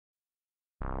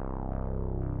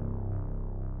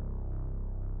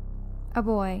A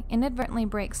boy inadvertently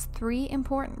breaks 3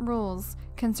 important rules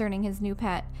concerning his new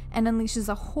pet and unleashes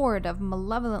a horde of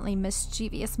malevolently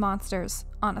mischievous monsters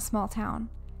on a small town.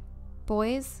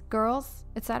 Boys, girls,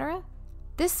 etc.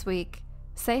 This week,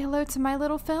 say hello to my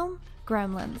little film,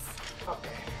 Gremlins. Okay.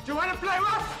 Do you want to play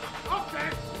rough? Okay.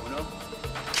 Uno.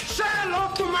 Say hello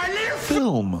to my little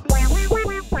Film.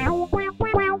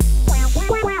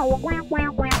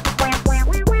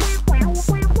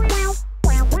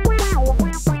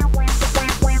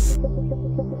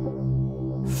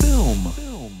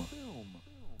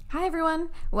 Hi everyone,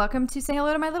 welcome to Say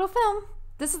Hello to My Little Film.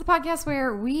 This is the podcast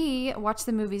where we watch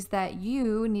the movies that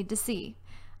you need to see.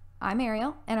 I'm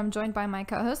Ariel, and I'm joined by my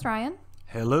co-host Ryan.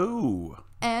 Hello.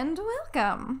 And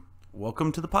welcome.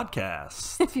 Welcome to the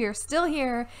podcast. If you're still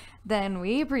here, then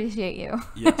we appreciate you.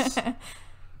 Yes.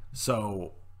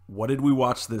 So, what did we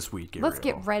watch this week, Ariel? Let's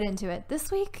get right into it.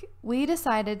 This week, we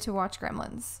decided to watch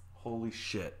Gremlins. Holy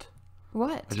shit.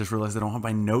 What? I just realized I don't have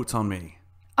my notes on me.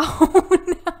 Oh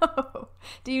no.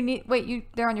 Do you need,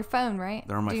 they're on your phone, right?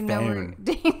 They're on my phone. phone.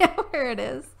 Do you know where it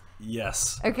is?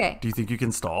 Yes. Okay. Do you think you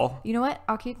can stall? You know what?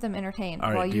 I'll keep them entertained All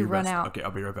right, while do you your run best. out. Okay,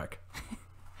 I'll be right back.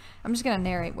 I'm just going to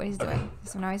narrate what he's doing.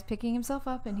 So now he's picking himself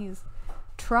up and he's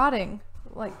trotting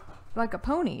like a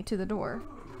pony to the door.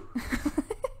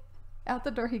 Out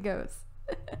the door he goes.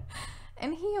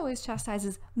 And he always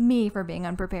chastises me for being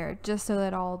unprepared, just so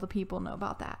that all the people know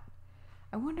about that.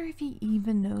 I wonder if he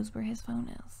even knows where his phone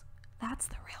is. That's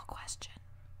the real question.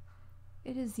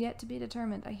 It is yet to be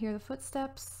determined. I hear the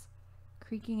footsteps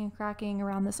creaking and cracking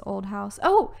around this old house.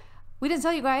 Oh, we didn't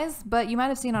tell you guys, but you might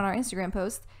have seen on our Instagram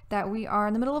post that we are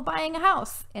in the middle of buying a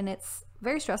house, and it's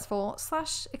very stressful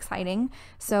 / exciting.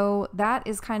 So that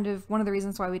is kind of one of the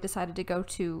reasons why we decided to go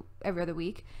to every other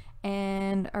week.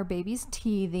 And our baby's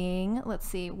teething. Let's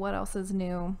see, what else is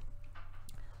new?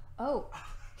 Oh,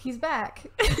 he's back.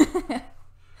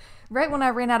 Right when I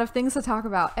ran out of things to talk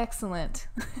about. Excellent.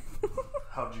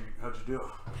 How'd you do?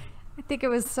 I think it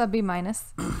was sub B-. All right,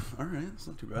 it's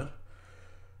not too bad.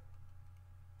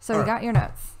 So we got your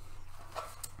notes.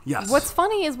 Yes. What's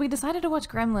funny is we decided to watch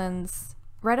Gremlins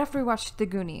right after we watched The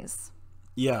Goonies.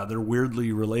 Yeah, they're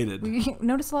weirdly related. We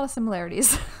noticed a lot of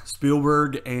similarities.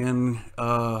 Spielberg and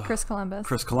Chris Columbus.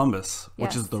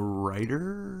 Which Yes. is the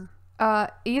writer.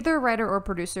 Either writer or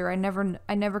producer. I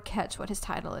never catch what his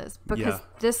title is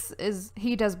because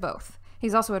he does both.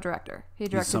 He's also a director. He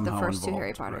directed the first 2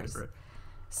 Harry Potters. Right.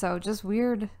 So just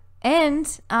weird.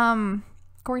 And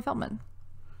Corey Feldman.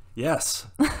 Yes.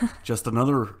 Just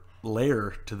another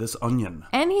layer to this onion.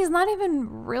 And he's not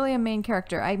even really a main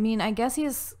character. I mean, I guess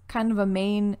he's kind of a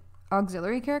main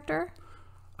auxiliary character.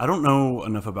 I don't know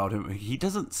enough about him. He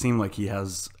doesn't seem like he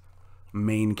has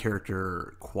main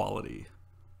character quality.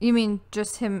 You mean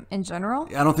just him in general?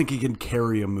 I don't think he can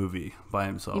carry a movie by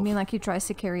himself. You mean like he tries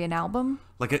to carry an album?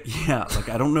 I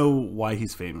don't know why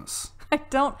he's famous. I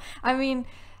don't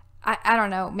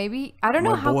know. Maybe, I don't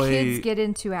know how kids get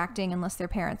into acting unless their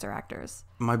parents are actors.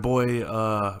 My boy,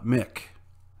 Mick,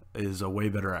 is a way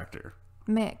better actor.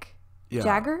 Mick? Yeah.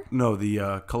 Jagger? No, the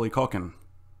Macaulay Culkin.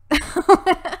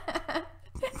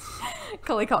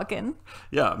 Macaulay Culkin.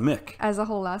 Yeah, Mick. As a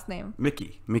whole last name.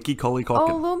 Mickey Macaulay Culkin.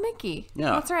 Oh, Little Mickey.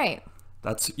 Yeah. That's right.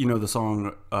 That's, the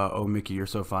song, Oh, Mickey, You're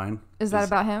So Fine. Is that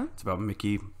about him? It's about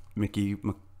Mickey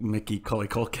Macaulay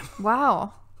Culkin.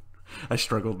 Wow. I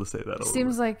struggled to say that a little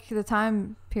Seems like the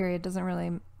time period doesn't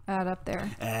really add up there.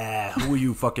 Who are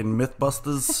you, fucking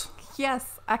Mythbusters?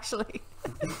 Yes, actually.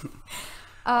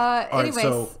 All anyways. right,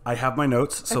 so I have my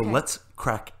notes. So Okay. let's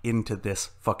crack into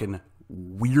this fucking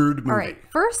weird movie. All right.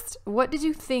 First, what did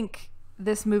you think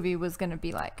this movie was going to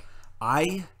be like?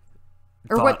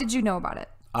 What did you know about it?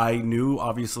 I knew,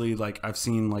 obviously, I've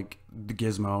seen, the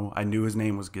Gizmo. I knew his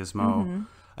name was Gizmo. Mm-hmm.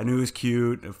 I knew he was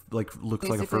cute. Looks Basically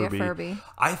like a Furby.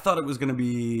 I thought it was going to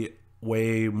be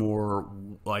way more,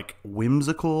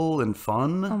 whimsical and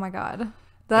fun. Oh, my God.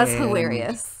 That's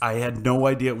hilarious. I had no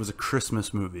idea it was a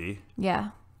Christmas movie. Yeah.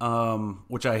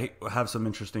 Which I have some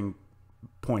interesting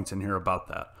points in here about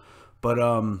that. But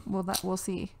we'll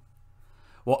see.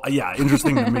 Well, yeah,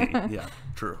 interesting to me. Yeah,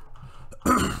 true.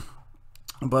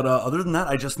 But other than that,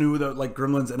 I just knew that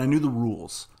Gremlins, and I knew the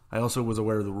rules. I also was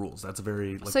aware of the rules. That's a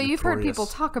very so you've heard people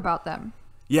talk about them.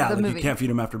 Yeah, you can't feed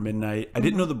them after midnight. I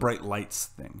didn't know the bright lights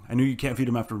thing. I knew you can't feed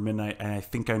them after midnight, and I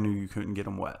think I knew you couldn't get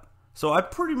them wet. So I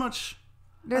pretty much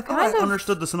I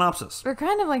understood the synopsis. They're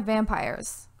kind of like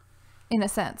vampires, in a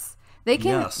sense. They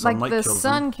can the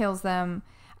sun kills them.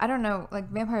 I don't know,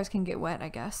 vampires can get wet, I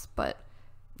guess, but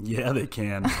yeah, they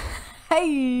can.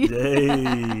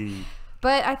 Hey.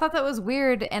 But I thought that was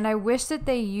weird, and I wish that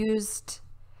they used.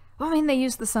 Well, I mean, they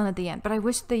used the sun at the end, but I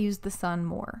wish they used the sun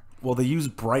more. Well, they use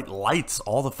bright lights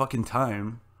all the fucking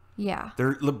time. Yeah.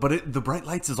 But the bright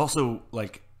lights is also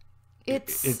like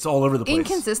it's all over the place.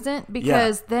 Inconsistent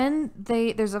because then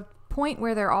there's a point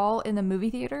where they're all in the movie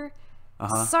theater.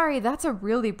 Sorry, that's a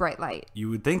really bright light. You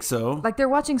would think so. Like they're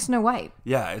watching Snow White.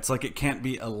 Yeah, it's like it can't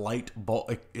be a light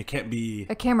bulb. It can't be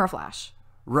a camera flash.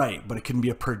 Right, but it can be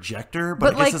a projector.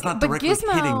 But I guess it's not directly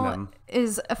Gizmo hitting them.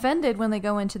 Is offended when they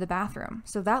go into the bathroom,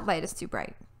 so that light is too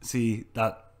bright. See,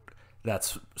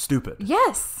 that's stupid.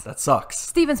 Yes. That sucks.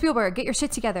 Steven Spielberg, get your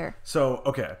shit together. So,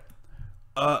 okay.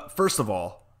 First of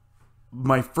all,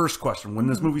 my first question, when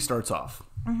this movie starts off,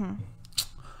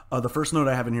 the first note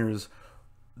I have in here is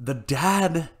the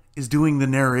dad is doing the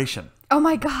narration. Oh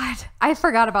my God. I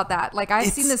forgot about that. Like, I've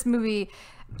seen this movie,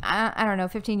 I don't know,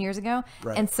 15 years ago.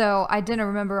 Right. And so I didn't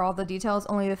remember all the details,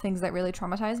 only the things that really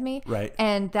traumatized me. Right.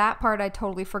 And that part I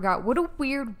totally forgot. What a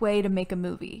weird way to make a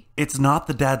movie. It's not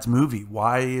the dad's movie.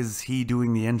 Why is he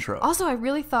doing the intro? Also, I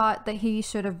really thought that he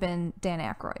should have been Dan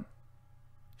Aykroyd.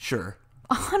 Sure.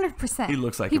 100%. He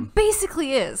looks like him. He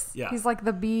basically is. Yeah. He's like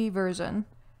the B version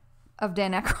of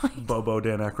Dan Aykroyd. Bobo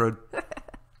Dan Aykroyd.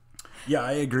 Yeah,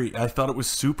 I agree. I thought it was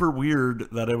super weird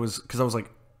that it was, because I was like,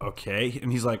 okay.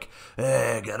 And he's like,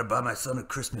 hey, I gotta buy my son a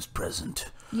Christmas present.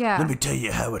 Yeah. Let me tell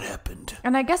you how it happened.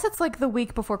 And I guess it's like the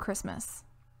week before Christmas.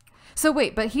 So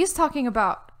wait, but he's talking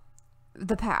about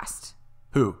the past.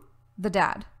 Who? The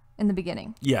dad in the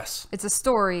beginning. Yes. It's a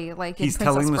story like in he's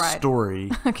Princess telling Bride. the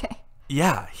story. Okay.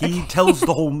 Yeah, he tells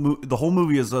the whole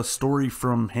movie is a story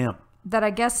from him. That I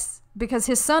guess because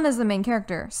his son is the main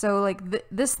character. So like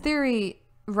this theory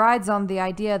rides on the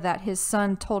idea that his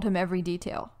son told him every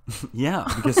detail. Yeah,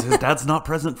 because his dad's not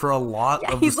present for a lot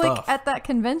of the he's stuff. Like at that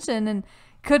convention and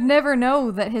could never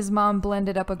know that his mom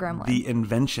blended up a gremlin. The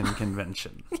invention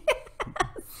convention.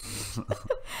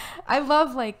 I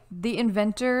love like the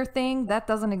inventor thing that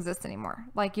doesn't exist anymore.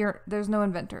 Like there's no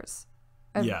inventors.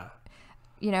 Yeah.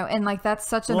 You know, and like that's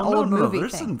such an old movie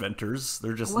There's thing. inventors.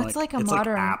 They're just What's like a it's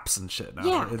modern like apps and shit now.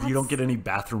 Yeah, You don't get any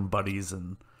bathroom buddies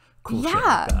and cool shit like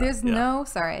yeah, that. there's no.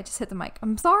 Sorry, I just hit the mic.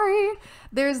 I'm sorry.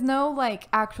 There's no like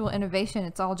actual innovation.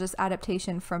 It's all just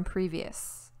adaptation from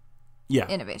previous.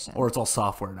 Innovation. Or it's all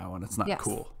software now and it's not Yes.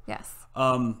 cool. Yes.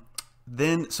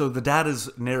 Then so the dad is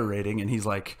narrating and he's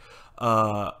like,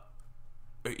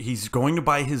 he's going to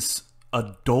buy his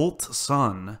adult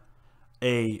son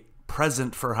a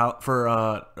present for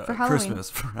Christmas,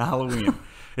 for Halloween.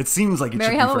 It seems like it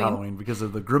should be for Halloween because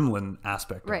of the gremlin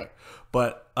aspect of it.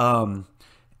 But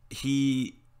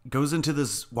he goes into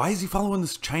this. Why is he following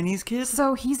this Chinese kid?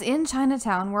 So he's in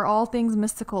Chinatown where all things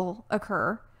mystical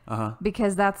occur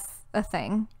because that's a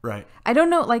thing. Right. I don't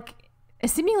know, like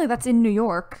seemingly that's in New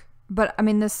York, but I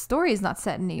mean this story is not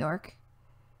set in New York.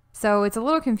 So it's a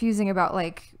little confusing about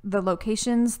like the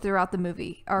locations throughout the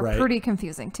movie are pretty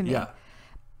confusing to me. Yeah.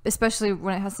 Especially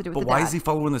when it has to do with the dad. But why is he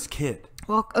following this kid?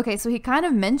 Well, okay, so he kind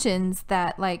of mentions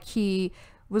that like he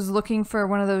was looking for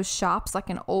one of those shops, like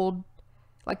an old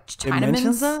like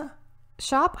Chinaman's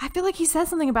shop. I feel like he says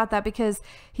something about that because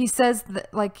he says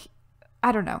that like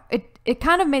I don't know. It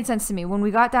kind of made sense to me. When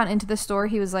we got down into the store,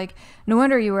 he was like, "No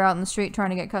wonder you were out in the street trying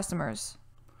to get customers."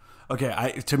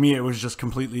 Okay, to me it was just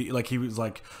completely like he was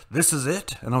like, "This is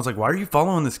it," and I was like, "Why are you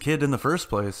following this kid in the first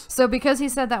place?" So because he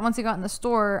said that once he got in the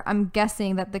store, I'm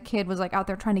guessing that the kid was like out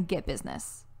there trying to get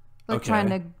business, like trying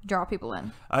to draw people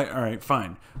in. All right,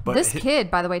 fine. But this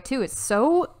kid, by the way, too, is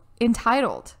so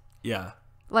entitled. Yeah.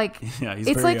 Like yeah, he's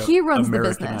it's very like he runs the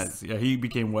Americanized. business. Yeah, he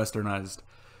became westernized,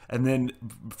 and then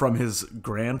from his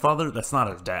grandfather, that's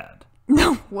not his dad.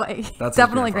 No way. That's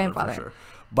definitely grandfather. For sure.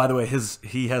 By the way,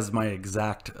 he has my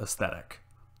exact aesthetic.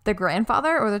 The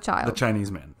grandfather or the child? The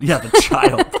Chinese man. Yeah, the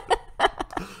child.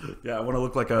 Yeah, I want to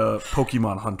look like a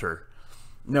Pokemon hunter.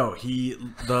 No,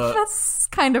 That's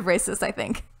kind of racist, I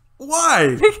think.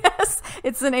 Why? Because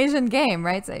it's an Asian game,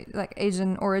 right? It's like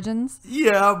Asian origins.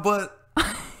 Yeah, but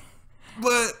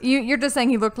you're just saying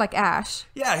he looked like Ash.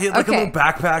 Yeah, he had like a little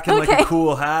backpack and like a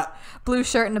cool hat. Blue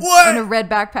shirt and a red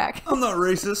backpack. I'm not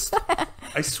racist.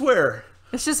 I swear.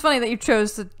 It's just funny that you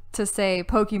chose to say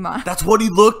Pokemon. That's what he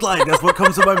looked like. That's what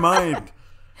comes to my mind.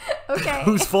 Okay.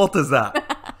 Whose fault is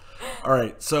that? All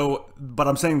right. So, but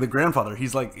I'm saying the grandfather, he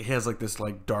has like this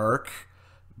like dark,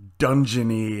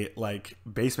 dungeony like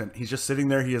basement. He's just sitting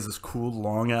there. He has this cool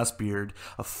long ass beard,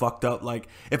 a fucked up like.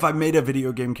 If I made a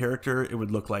video game character, it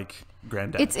would look like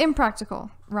Granddad. It's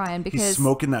impractical, Ryan, because he's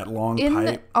smoking that long pipe.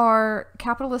 In our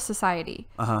capitalist society,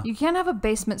 you can't have a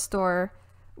basement store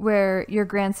where your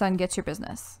grandson gets your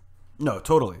business. No,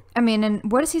 totally. I mean,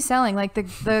 and what is he selling? Like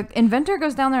the inventor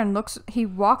goes down there and looks. He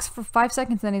walks for 5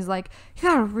 seconds, and he's like, "You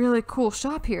got a really cool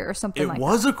shop here," or something like that. It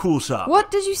was a cool shop. What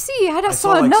did you see? I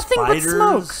saw like nothing but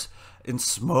smoke. And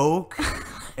smoke,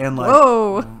 and like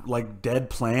Whoa. like dead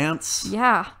plants.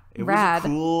 Yeah, it rad.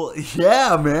 was cool.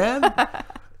 Yeah, man.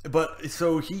 But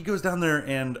so he goes down there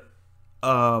and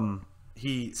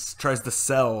he tries to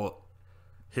sell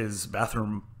his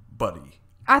bathroom buddy.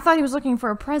 I thought he was looking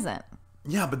for a present.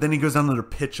 Yeah, but then he goes down there to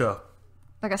pitch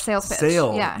like a sales pitch.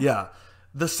 Yeah.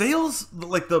 The sales,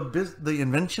 like the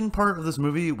invention part of this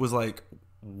movie was like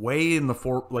way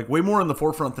more in the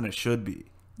forefront than it should be.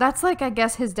 That's like, I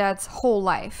guess, his dad's whole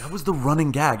life. That was the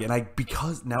running gag, and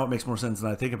because now it makes more sense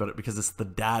than I think about it because it's the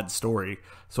dad's story.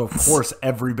 So of course,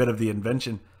 every bit of the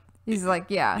invention. He's like,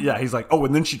 yeah. Yeah, he's like, oh,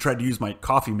 and then she tried to use my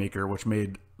coffee maker, which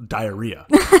made diarrhea.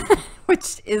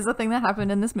 Which is a thing that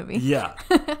happened in this movie. Yeah.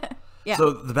 Yeah.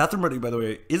 So the bathroom buddy, by the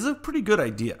way, is a pretty good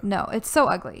idea. No, it's so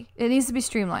ugly. It needs to be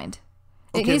streamlined.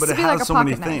 It needs to be like a so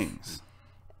many things.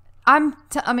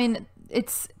 I mean,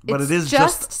 it's it is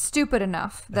just stupid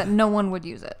enough that no one would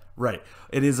use it. Right.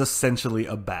 It is essentially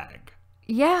a bag.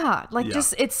 Yeah,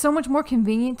 just it's so much more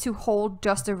convenient to hold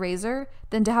just a razor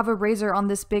than to have a razor on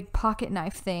this big pocket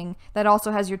knife thing that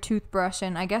also has your toothbrush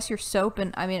and I guess your soap,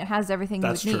 and I mean it has everything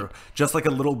That's you would true. need. Just like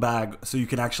a little bag, so you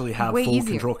can actually have Way full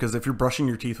easier. control. Because if you're brushing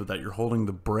your teeth with that, you're holding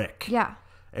the brick. Yeah.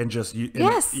 And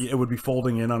Yes. it would be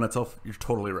folding in on itself. You're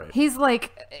totally right. He's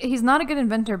not a good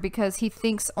inventor because he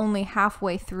thinks only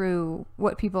halfway through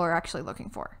what people are actually looking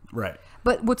for. Right.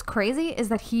 But what's crazy is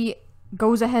that he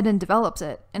goes ahead and develops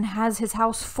it and has his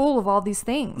house full of all these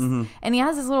things. Mm-hmm. And he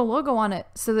has his little logo on it,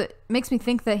 so that makes me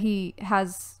think that he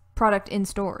has product in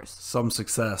stores. Some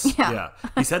success. Yeah.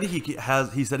 He said he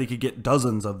could get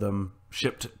dozens of them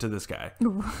shipped to this guy.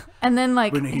 And then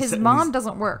his mom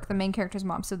doesn't work, the main character's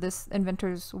mom, so this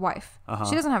inventor's wife. Uh-huh.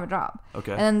 She doesn't have a job.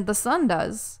 Okay. And the son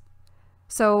does.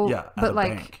 So but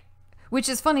bank. Which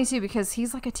is funny too because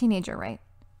he's like a teenager, right?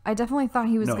 I definitely thought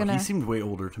he was he seemed way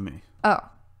older to me. Oh.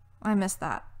 I missed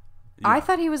that. Yeah. I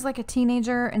thought he was like a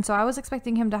teenager, and so I was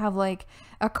expecting him to have like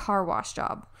a car wash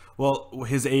job. Well,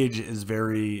 his age is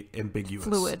very ambiguous.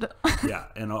 Fluid. Yeah,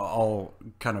 and I'll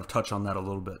kind of touch on that a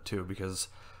little bit too, because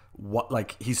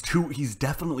he's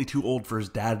definitely too old for his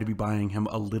dad to be buying him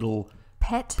a little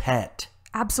pet.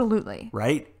 Absolutely.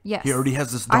 Right? Yes. He already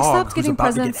has this dog who's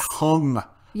about to get hung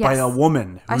by a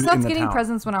woman. I stopped getting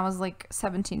presents when I was like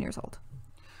 17 years old.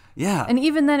 Yeah. And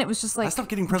even then it was just like I stopped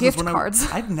getting presents gift cards.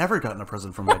 I've never gotten a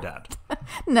present from my dad.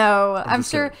 No, I'm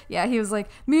sure. Kidding. Yeah, he was like,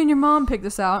 me and your mom picked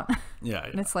this out. Yeah.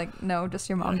 And it's like, no, just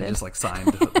your mom did. He just like signed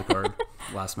the card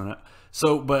last minute.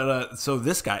 So, so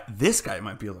this guy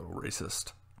might be a little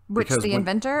racist. Which, the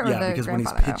inventor or the because when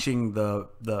he's pitching the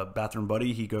bathroom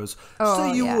buddy, he goes,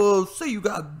 say you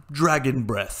got dragon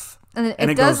breath. And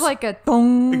it does goes, like a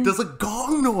dong. It does a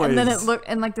gong noise.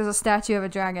 And then there's a statue of a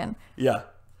dragon. Yeah.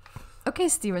 Okay,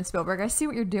 Steven Spielberg, I see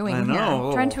what you're doing here.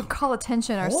 Trying to call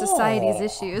attention to our society's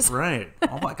issues. Right.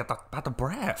 Oh, I got the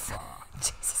breath.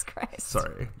 Jesus Christ.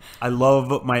 Sorry. I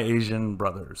love my Asian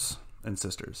brothers and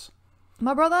sisters.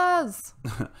 My brothers.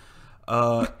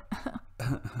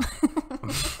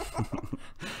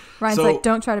 Ryan's like,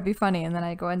 don't try to be funny, and then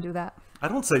I go and do that. I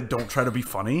don't say don't try to be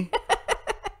funny.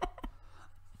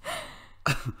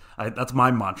 That's my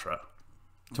mantra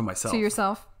to myself. To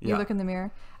yourself? You look in the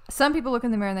mirror? Some people look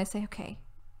in the mirror and they say, okay,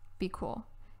 be cool.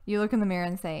 You look in the mirror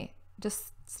and say,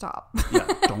 just stop. Yeah,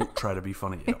 don't try to be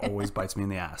funny. It always bites me in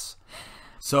the ass.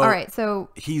 So, all right, so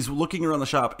he's looking around the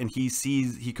shop and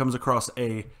he comes across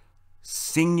a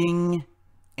singing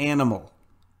animal.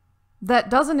 That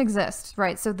doesn't exist,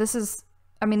 right? So this is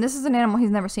an animal he's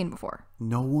never seen before.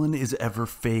 No one is ever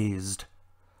fazed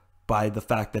by the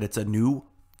fact that it's a new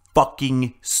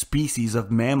fucking species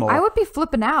of mammal. I would be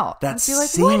flipping out. That I'd be like,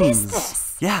 sings. what is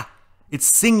this? Yeah,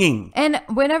 it's singing. And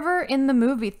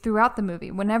throughout the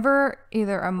movie, whenever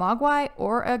either a mogwai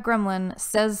or a gremlin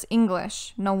says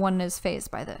English, no one is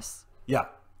fazed by this. Yeah.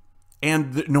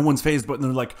 And no one's fazed, but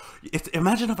they're like,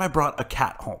 imagine if I brought a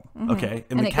cat home, okay?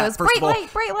 And the cat, goes, first bright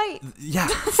light. Yeah,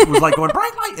 it was like going,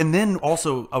 bright light. And then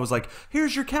also, I was like,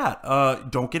 here's your cat.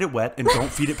 Don't get it wet and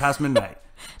don't feed it past midnight.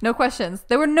 No questions.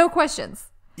 There were no questions.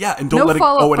 Yeah, and don't let it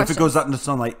go. Oh, and if it goes out into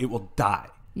sunlight, it will die.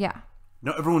 Yeah.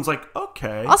 No, everyone's like,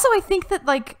 okay. Also, I think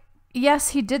that, yes,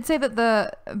 he did say that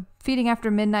the feeding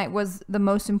after midnight was the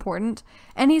most important.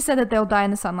 And he said that they'll die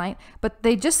in the sunlight. But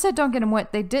they just said don't get them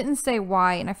wet. They didn't say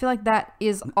why. And I feel like that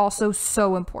is also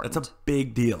so important. That's a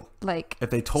big deal. Like, if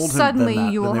they told him suddenly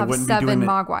that, you will have 7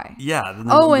 mogwai. Yeah. Then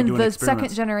and the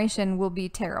second generation will be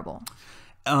terrible.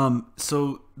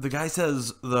 So the guy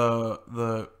says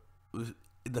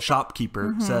the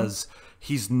shopkeeper says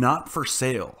he's not for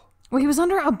sale. Well, he was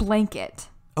under a blanket.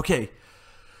 Okay.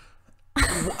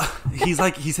 He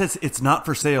says it's not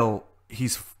for sale.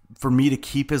 He's for me to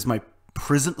keep as my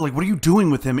prison. Like, what are you doing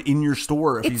with him in your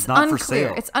store if he's not for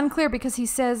sale? It's unclear because he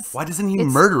says... Why doesn't he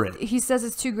murder it? He says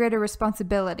it's too great a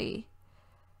responsibility.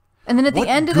 And then at the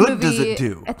end of the movie,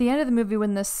 at the end of the movie,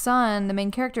 when the son, the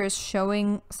main character, is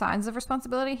showing signs of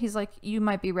responsibility, he's like, "You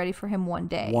might be ready for him one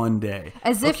day." One day,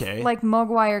 as if like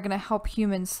Mogwai are gonna help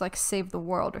humans like save the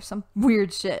world or some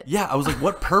weird shit. Yeah, I was like,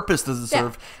 what purpose does it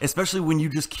serve? Especially when you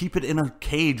just keep it in a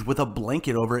cage with a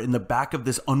blanket over it in the back of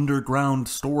this underground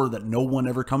store that no one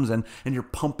ever comes in, and you're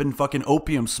pumping fucking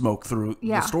opium smoke through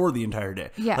the store the entire day.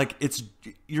 Yeah, like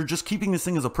you're just keeping this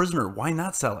thing as a prisoner. Why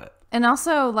not sell it? And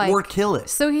also, like... Or kill it.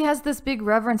 So he has this big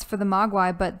reverence for the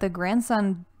Mogwai, but the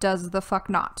grandson does the fuck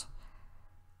not.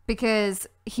 Because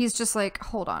he's just like,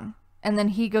 hold on. And then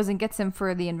he goes and gets him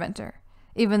for the inventor.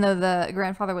 Even though the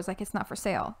grandfather was like, it's not for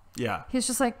sale. Yeah. He's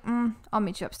just like, I'll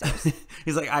meet you upstairs.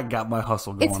 He's like, I got my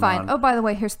hustle going on. It's fine. Oh, by the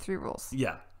way, here's 3 rules.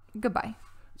 Yeah. Goodbye.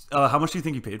 How much do you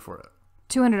think he paid for it?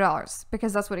 $200,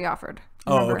 because that's what he offered.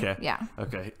 Remember? Oh, okay. Yeah.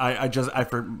 Okay.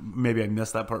 Maybe I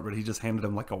missed that part, but he just handed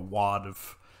him like a wad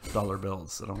of dollar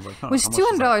bills, and I was like, which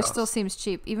 $200 still seems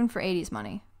cheap, even for 80s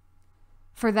money,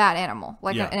 for that animal,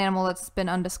 like an animal that's been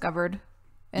undiscovered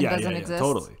and doesn't exist.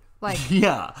 Totally. Like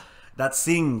that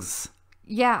sings.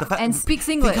 Yeah, and speaks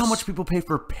English. Think how much people pay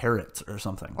for parrots or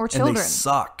something, or children. And they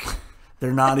suck.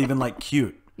 They're not even like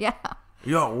cute. Yeah.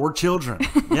 Or children.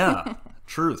 Yeah.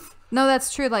 Truth. No,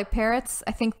 that's true. Like parrots,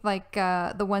 I think like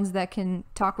the ones that can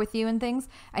talk with you and things,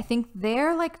 I think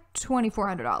they're like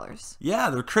 $2,400. Yeah,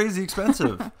 they're crazy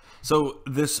expensive. So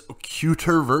this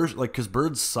cuter version, like, because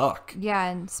birds suck. Yeah,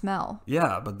 and smell.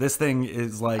 Yeah, but this thing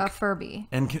is like a Furby,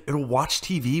 and it'll watch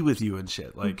TV with you and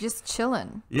shit, like just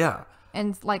chilling. Yeah.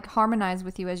 And like harmonize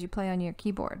with you as you play on your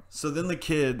keyboard. So then the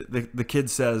kid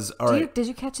says, "All right." Did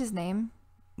you catch his name?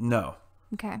 No.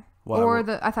 Okay.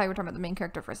 I thought you were talking about the main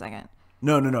character for a second.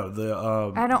 No.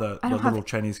 The little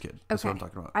Chinese kid. That's what I'm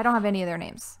talking about. I don't have any of their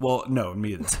names. Well, no,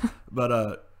 me either.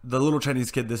 But the little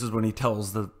Chinese kid, this is when he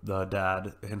tells the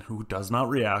dad, and who does not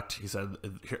react. He said,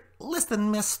 "Here, listen,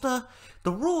 mister,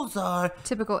 the rules are..."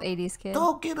 Typical 80s kid.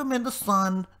 "Don't get them in the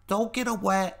sun, don't get them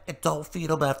wet, and don't feed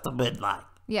them after midnight."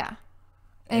 Yeah.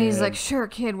 And he's like, "Sure,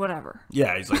 kid, whatever."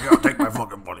 Yeah, he's like, "I'll take my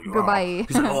fucking money." Goodbye.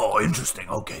 He's like, "Oh, interesting.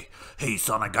 Okay. Hey,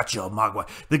 son, I got you a Mogwai."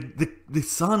 The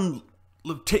son...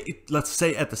 Let's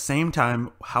say at the same time,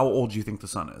 how old do you think the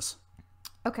son is?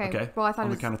 Okay. Well, I thought it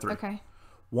was... On the count of 3. Okay.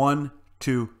 1,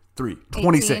 2, 3.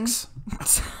 26.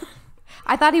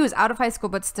 I thought he was out of high school,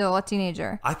 but still a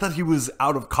teenager. I thought he was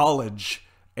out of college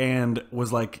and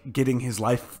was like getting his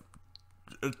life.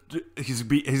 He's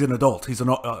an adult. He's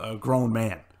a grown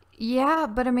man. Yeah,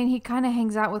 but I mean, he kind of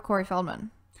hangs out with Corey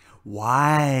Feldman.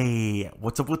 Why?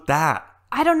 What's up with that?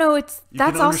 I don't know.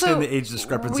 That's also understand the age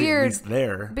discrepancy weird, at least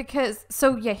there. Because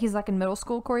he's like in middle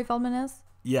school. Corey Feldman is.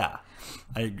 Yeah,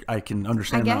 I can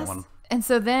understand that one. And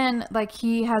so then like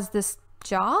he has this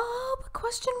job ?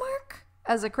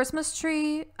 As a Christmas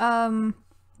tree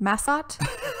mascot.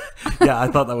 Yeah, I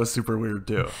thought that was super weird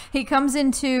too. He comes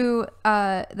into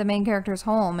the main character's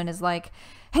home and is like,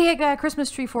 "Hey, I got a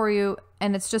Christmas tree for you,"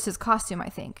 and it's just his costume, I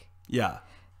think. Yeah.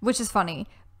 Which is funny.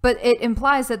 But it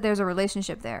implies that there's a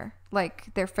relationship there.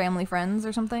 Like, they're family friends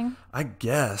or something. I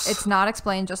guess. It's not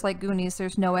explained, just like Goonies.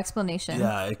 There's no explanation.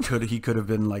 Yeah, he could have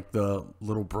been like the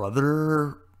little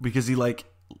brother because he like...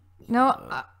 No,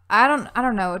 I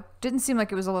don't know. It didn't seem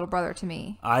like it was a little brother to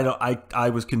me. I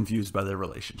was confused by their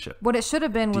relationship. What it should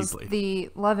have been was the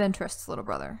love interest's little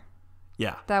brother.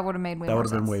 Yeah. That would have made way more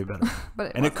sense. That would have been way better.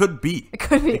 But it could be. It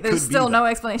could be. There's still no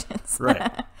explanations.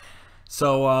 Right.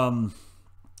 So,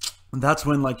 that's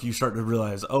when like you start to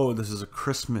realize, oh, this is a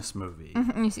Christmas movie.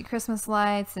 Mm-hmm. You see Christmas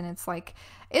lights, and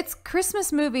it's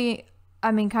Christmas movie.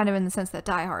 I mean, kind of in the sense that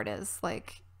Die Hard is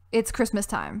like it's Christmas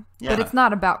time, but it's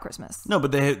not about Christmas. No,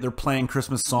 but they're playing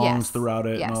Christmas songs throughout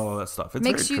it and all of that stuff. It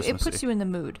puts you in the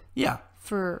mood. Yeah,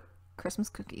 for Christmas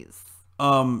cookies.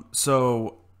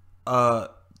 So,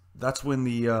 that's when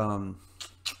the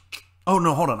Oh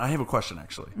no, hold on. I have a question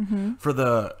actually. Mm-hmm. For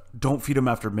the don't feed them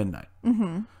after midnight.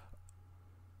 Mm-hmm.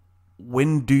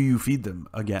 When do you feed them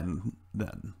again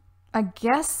then? I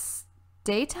guess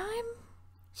daytime?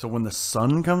 So when the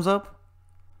sun comes up?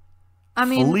 I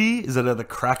mean... Fully? Is it at the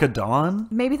crack of dawn?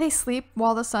 Maybe they sleep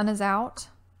while the sun is out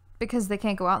because they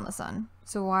can't go out in the sun.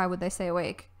 So why would they stay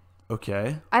awake?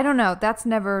 Okay. I don't know. That's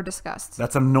never discussed.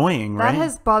 That's annoying, right? That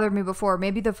has bothered me before.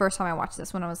 Maybe the first time I watched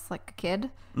this when I was like a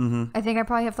kid. Mm-hmm. I think I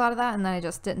probably have thought of that, and then I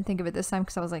just didn't think of it this time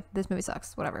because I was like, this movie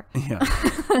sucks. Whatever. Yeah.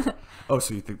 Oh,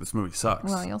 so you think this movie sucks?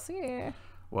 Well, you'll see.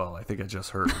 Well, I think I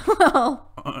just heard. Well,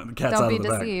 the cat's don't out be of the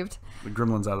deceived. bag. The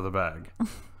gremlin's out of the bag.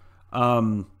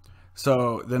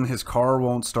 So then his car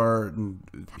won't start.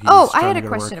 And I had a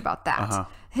question about that. Uh-huh.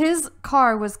 His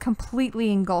car was completely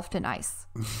engulfed in ice.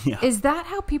 Yeah. Is that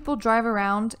how people drive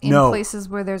around in places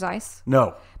where there's ice?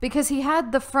 No. Because he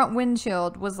had the front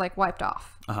windshield was like wiped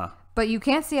off. Uh-huh. But you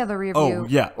can't see out the rear view. Oh,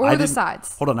 yeah. Or the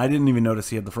sides. Hold on. I didn't even notice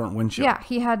he had the front windshield. Yeah.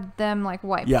 He had them like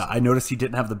wiped. Yeah. I noticed he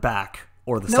didn't have the back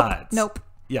or the sides. Nope.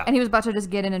 Yeah. And he was about to just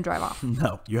get in and drive off.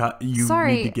 No. You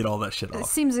need to get all that shit off. It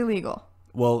seems illegal.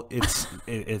 Well,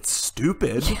 it's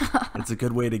stupid. Yeah. It's a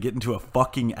good way to get into a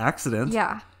fucking accident.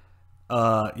 Yeah.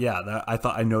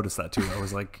 I noticed that too. I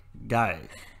was like, guy.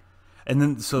 And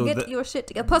then get your shit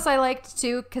together. Plus, I liked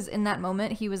too because in that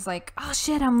moment he was like, "Oh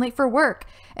shit, I'm late for work,"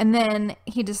 and then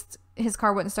his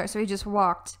car wouldn't start, so he just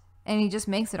walked and he just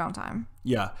makes it on time.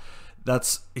 Yeah,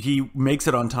 he makes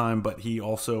it on time, but he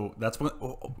also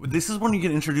this is when you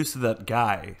get introduced to that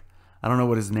guy. I don't know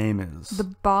what his name is. The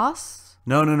boss?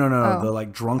 No. Oh. The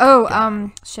like drunk. Oh,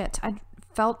 guy. Shit.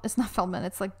 It's not Feldman.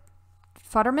 It's like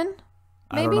Futterman.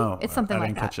 Maybe? I don't know. It's something I like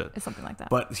didn't that. Catch it. It's something like that.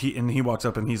 But he walks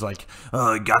up and he's like,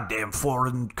 goddamn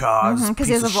foreign cars. Because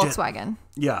he has a Volkswagen.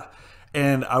 Yeah.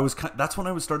 And that's when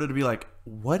I started to be like,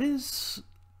 what is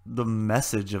the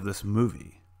message of this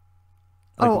movie?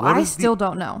 Like, I still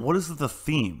don't know. What is the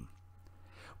theme?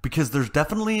 Because there's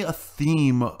definitely a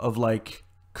theme of like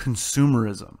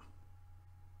consumerism.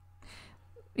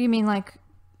 You mean like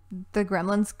the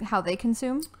Gremlins, how they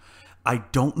consume? I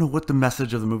don't know what the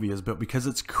message of the movie is, but because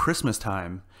it's Christmas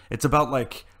time, it's about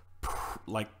like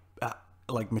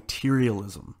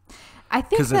materialism. I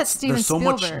think that Steven there's so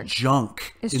Spielberg much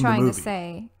junk is in trying the movie. to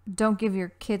say, don't give your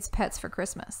kids pets for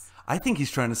Christmas. I think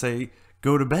he's trying to say,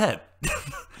 go to bed.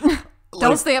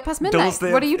 Don't stay up past midnight.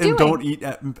 What are you doing? And don't eat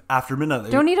after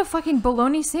midnight. Don't eat a fucking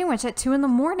bologna sandwich at 2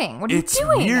 a.m. What are you doing? It's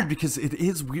weird because it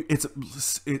is weird.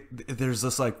 There's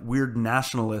this like weird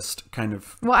nationalist kind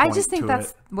of. Well, I just think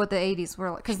that's what the 80s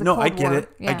were like. No, I get it.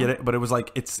 Yeah. I get it. But it was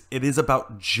like it is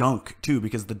about junk too,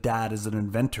 because the dad is an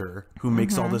inventor who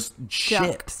makes all this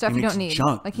shit stuff you don't need.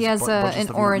 Junk. Like he has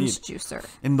an orange juicer,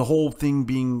 and the whole thing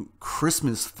being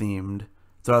Christmas themed.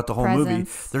 Throughout the whole movie,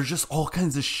 there's just all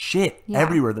kinds of shit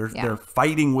everywhere. They're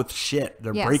fighting with shit.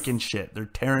 They're breaking shit. They're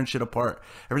tearing shit apart.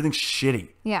 Everything's shitty.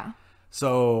 Yeah.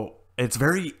 So it's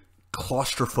very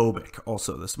claustrophobic.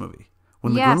 Also, this movie,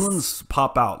 when the Gremlins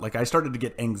pop out, like I started to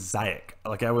get anxiety.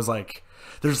 Like I was like,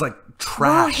 there's like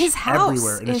trash his house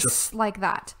everywhere, and it's just like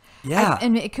that. Yeah.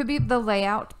 And it could be the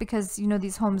layout because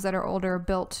these homes that are older are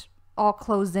built all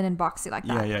closed in and boxy like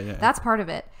that. Yeah. That's part of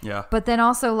it. Yeah. But then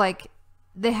also like.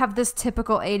 They have this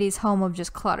typical 80s home of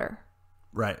just clutter.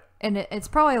 Right. And it's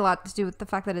probably a lot to do with the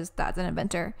fact that his dad's an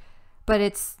inventor. But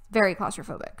it's very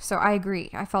claustrophobic. So I agree.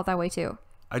 I felt that way too.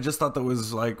 I just thought that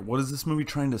was like, what is this movie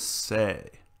trying to say?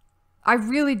 I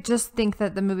really just think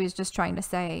that the movie is just trying to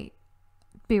say,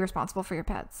 be responsible for your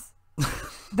pets.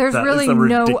 There's really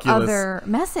no other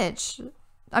message.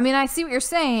 I mean, I see what you're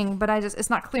saying, but it's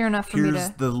not clear enough for me to...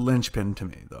 Here's the linchpin to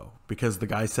me, though. Because the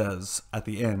guy says at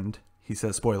the end... He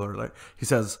says, spoiler alert, he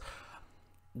says,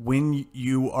 when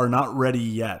you are not ready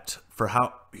yet for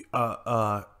how,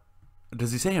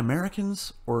 does he say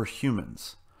Americans or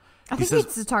humans? I think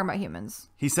he's talking about humans.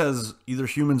 He says either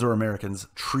humans or Americans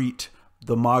treat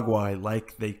the Mogwai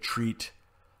like they treat,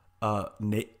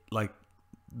 like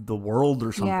the world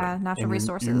or something. Yeah, natural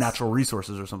resources. Your natural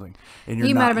resources or something. And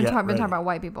he might have been talking about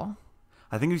white people.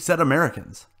 I think he said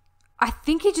Americans. I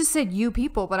think he just said you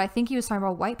people, but I think he was talking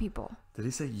about white people. Did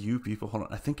he say you people? Hold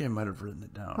on. I think I might have written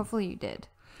it down. Hopefully you did.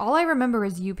 All I remember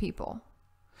is you people.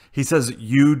 He says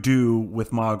you do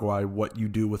with Mogwai what you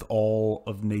do with all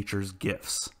of nature's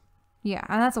gifts. Yeah,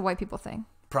 and that's a white people thing.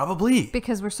 Probably.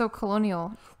 Because we're so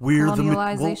colonial. We're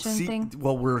colonialization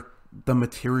we're the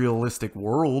materialistic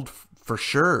world for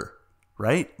sure.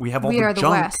 Right? We have all the junk. We are the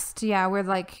West. Yeah,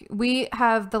 we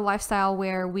have the lifestyle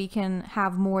where we can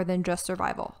have more than just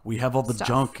survival. We have all the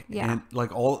junk. Yeah. And like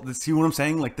see what I'm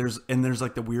saying? Like there's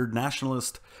like the weird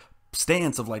nationalist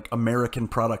stance of like American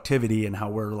productivity and how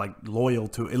we're like loyal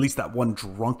to, at least that one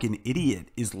drunken idiot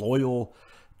is loyal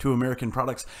to American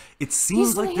products. It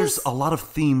seems like there's a lot of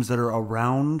themes that are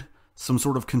around some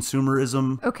sort of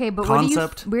consumerism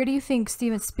concept. Where do you think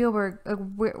Steven Spielberg,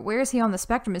 where is he on the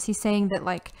spectrum? Is he saying that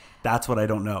like... That's what I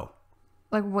don't know.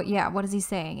 Like what? Yeah, what is he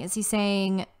saying? Is he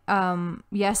saying,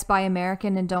 yes, buy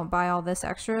American and don't buy all this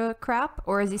extra crap?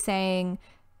 Or is he saying,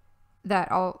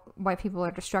 that all white people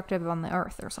are destructive on the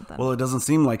earth or something. Well, it doesn't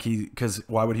seem like because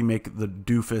why would he make the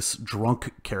doofus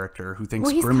drunk character who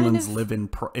thinks gremlins kind of, live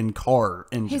in car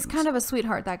engines? He's kind of a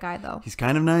sweetheart, that guy, though. He's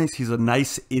kind of nice. He's a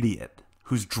nice idiot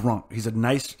who's drunk. He's a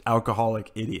nice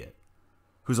alcoholic idiot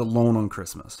who's alone on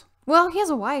Christmas. Well, he has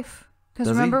a wife. Because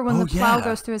remember when the plow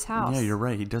goes through his house? Yeah, you're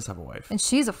right. He does have a wife. And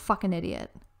she's a fucking idiot.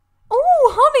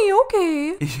 Oh,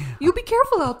 honey, okay. You be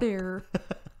careful out there.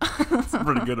 That's a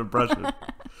pretty good impression.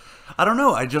 I don't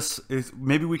know.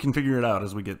 Maybe we can figure it out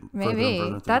as we get further and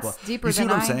further. That's deeper. You see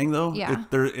what I'm saying, though? Yeah.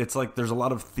 It's like there's a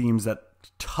lot of themes that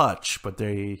touch, but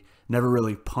they never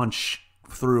really punch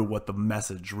through what the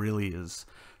message really is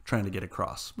trying to get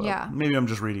across. But maybe I'm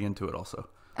just reading into it also.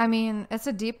 I mean, it's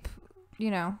a deep,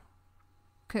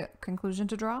 conclusion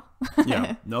to draw.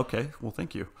 Yeah. Okay. Well,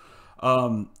 thank you.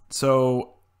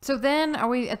 So then are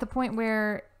we at the point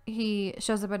where he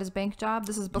shows up at his bank job?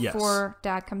 This is before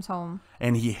Dad comes home.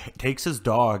 And he takes his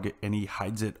dog and he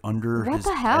hides it under his desk.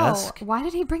 What the hell? Why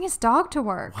did he bring his dog to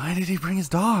work? Why did he bring his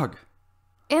dog?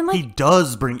 And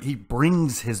he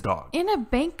brings his dog. In a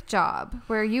bank job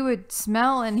where you would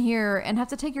smell and hear and have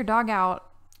to take your dog out.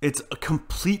 It's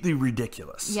completely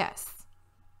ridiculous. Yes.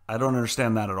 I don't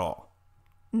understand that at all.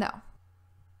 No.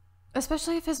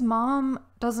 Especially if his mom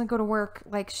doesn't go to work,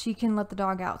 like she can let the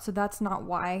dog out. So that's not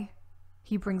why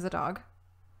he brings a dog.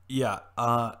 Yeah.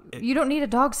 You don't need a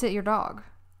dog sit your dog.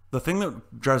 The thing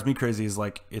that drives me crazy is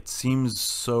like it seems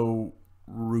so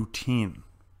routine.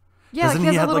 Yeah, like he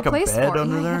has a little place for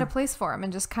him. He had a place for him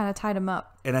and just kind of tied him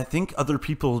up. And I think other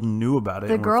people knew about it.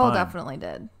 The girl definitely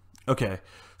did. Okay.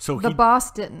 So the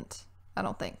boss didn't, I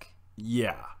don't think.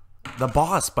 Yeah. The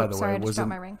boss, by the way, sorry, I just dropped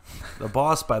my ring. The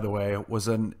boss, by the way, is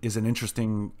an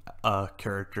interesting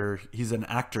character. He's an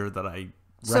actor that I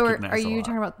recognize. So are you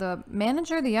talking about the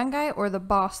manager, the young guy, or the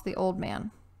boss, the old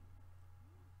man?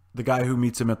 The guy who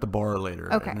meets him at the bar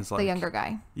later. Okay, and is the younger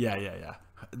guy. Yeah.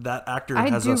 That actor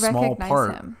has a small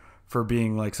part for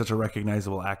being like such a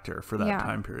recognizable actor for that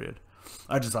time period.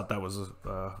 I just thought that was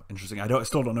interesting. I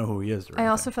still don't know who he is. I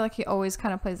also feel like he always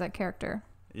kind of plays that character.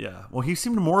 Yeah. Well, he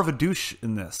seemed more of a douche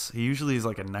in this. He usually is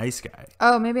like a nice guy.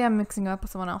 Oh, maybe I'm mixing up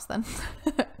with someone else then.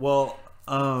 Well,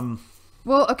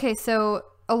 okay. So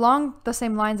along the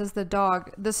same lines as the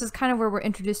dog, this is kind of where we're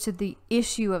introduced to the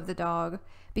issue of the dog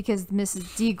because Mrs.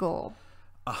 Deagle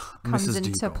comes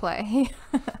into play.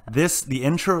 The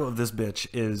intro of this bitch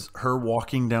is her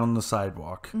walking down the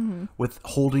sidewalk with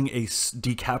holding a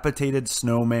decapitated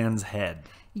snowman's head.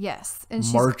 Yes. And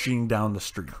she's marching down the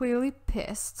street. Clearly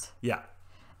pissed. Yeah.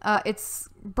 It's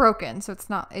broken, so it's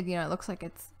not. It looks like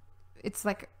it's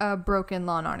like a broken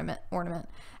lawn ornament,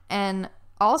 and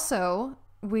also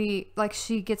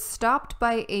she gets stopped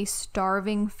by a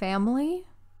starving family.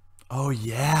 Oh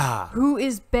yeah. Who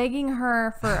is begging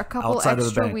her for a couple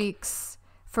extra weeks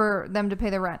for them to pay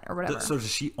the rent or whatever. So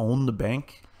does she own the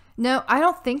bank? No, I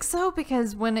don't think so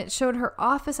because when it showed her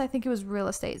office, I think it was real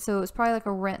estate, so it was probably like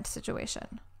a rent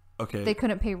situation. Okay. They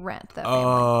couldn't pay rent. That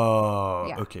family.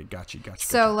 Yeah. Okay. Gotcha.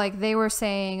 So like they were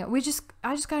saying,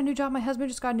 I just got a new job. My husband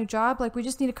just got a new job. Like we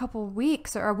just need a couple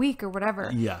weeks or a week or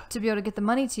whatever. Yeah. To be able to get the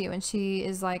money to you. And she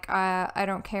is like, I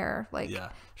don't care. Like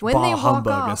when they walk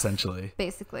off, essentially.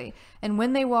 Basically. And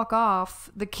when they walk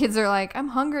off, the kids are like, I'm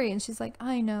hungry. And she's like,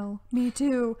 I know, me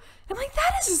too. I'm like,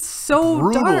 that is so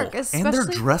brutal. Dark. And they're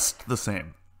dressed the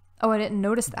same. Oh, I didn't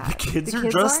notice that. The kids are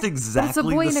dressed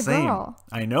exactly the same. Girl.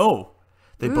 I know.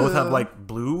 They both have like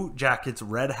blue jackets,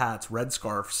 red hats, red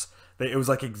scarves. It was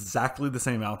like exactly the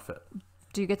same outfit.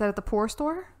 Do you get that at the Poor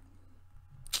store?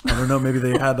 I don't know. Maybe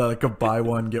they had like a buy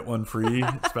one, get one free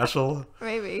special.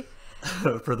 Maybe.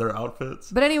 For their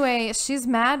outfits. But anyway, she's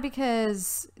mad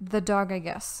because the dog, I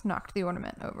guess, knocked the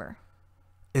ornament over.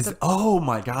 Oh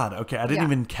my God. Okay. I didn't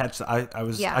even catch that.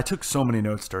 I took so many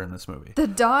notes during this movie. The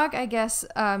dog, I guess,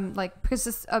 because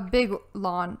it's a big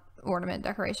lawn ornament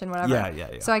decoration, whatever.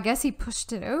 Yeah. So I guess he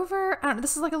pushed it over. I don't know.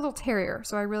 This is like a little terrier,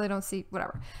 so I really don't see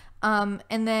whatever. And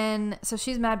then so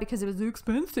she's mad because it was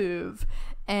expensive,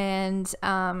 and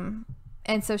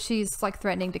so she's like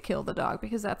threatening to kill the dog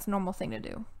because that's a normal thing to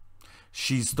do.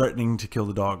 She's threatening to kill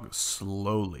the dog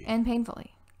slowly and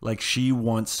painfully. Like she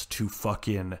wants to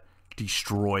fucking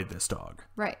destroy this dog.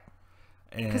 Right.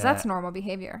 Because that's normal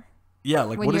behavior. Yeah,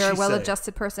 like when what you're a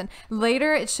well-adjusted person.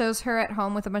 Later, it shows her at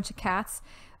home with a bunch of cats.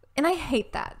 And I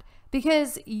hate that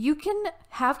because you can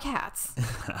have cats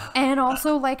and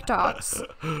also like dogs.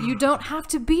 You don't have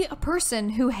to be a person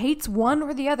who hates one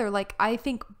or the other. Like, I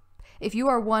think if you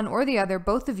are one or the other,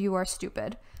 both of you are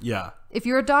stupid. Yeah. If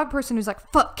you're a dog person who's like,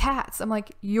 fuck cats, I'm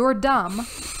like, you're dumb.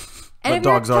 And but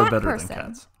dogs are better than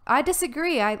cats. I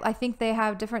disagree. I think they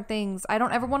have different things. I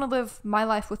don't ever want to live my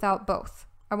life without both.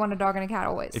 I want a dog and a cat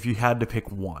always. If you had to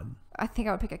pick one. I think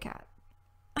I would pick a cat.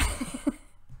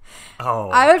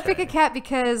 I would pick a cat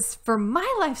because for my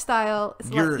lifestyle, it's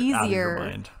a lot easier. Out of your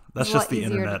mind. That's just the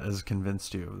internet has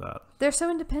convinced you of that. They're so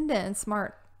independent and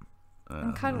smart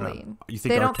and cuddly. You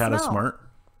think our cat is smart?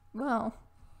 Well,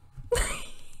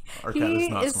 our cat is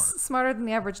not smart. Smarter than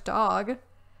the average dog.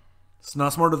 It's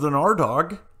not smarter than our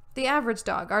dog. The average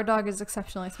dog. Our dog is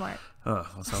exceptionally smart. That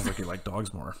sounds like you like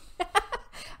dogs more.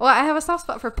 Well, I have a soft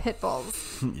spot for pit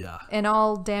bulls. Yeah. And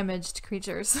all damaged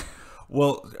creatures.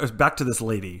 Well, back to this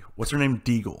lady. What's her name?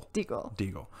 Deagle.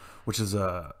 Deagle. Which is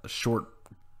a short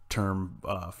term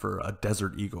for a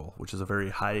desert eagle, which is a very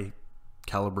high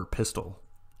caliber pistol.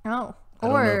 Oh. I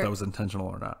don't know if that was intentional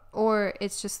or not. Or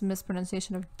it's just a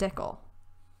mispronunciation of Dickle.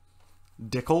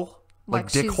 Dickle?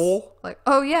 Like dick hole? Like,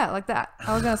 oh yeah, like that.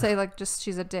 I was gonna say like just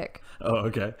she's a dick. Oh,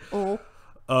 okay. Oh.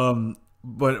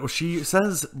 But she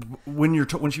says when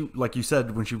she like you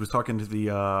said when she was talking to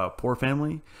the poor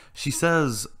family, she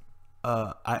says,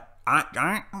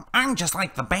 I'm just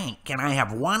like the bank, and I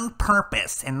have one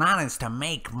purpose, and that is to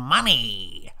make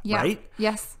money. Yeah. Right?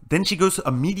 Yes. Then she goes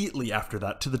immediately after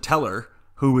that to the teller,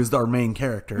 who is our main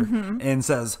character, and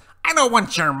says, I don't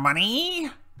want your money.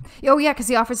 Oh yeah, because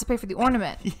he offers to pay for the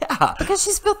ornament. Yeah. Because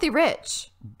she's filthy rich.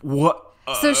 What?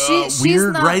 So she's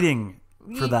weird not, writing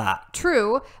for that.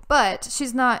 True, but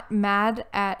she's not mad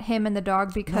at him and the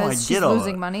dog because she's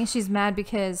losing money. She's mad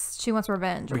because she wants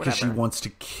revenge or because whatever. She wants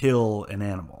to kill an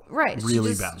animal. Right.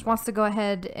 Really she just bad. Wants to go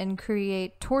ahead and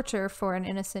create torture for an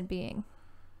innocent being.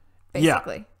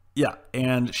 Basically. Yeah.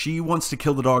 And she wants to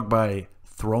kill the dog by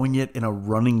throwing it in a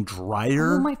running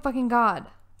dryer. Oh my fucking God.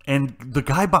 And the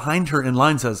guy behind her in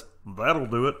line says, that'll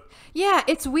do it. Yeah,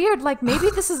 it's weird. Like,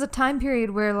 maybe this is a time period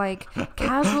where, like,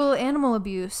 casual animal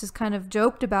abuse is kind of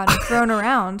joked about and thrown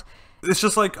around. It's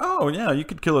just like, oh, yeah, you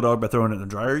could kill a dog by throwing it in a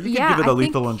dryer. You could give it a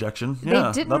lethal injection.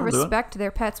 Yeah, they didn't respect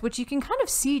their pets, which you can kind of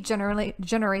see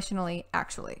generationally,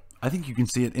 actually. I think you can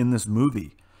see it in this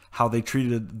movie, how they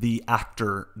treated the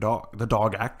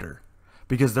dog actor.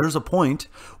 Because there's a point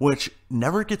which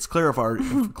never gets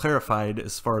clarified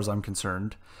as far as I'm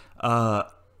concerned.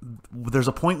 There's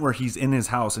a point where he's in his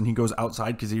house and he goes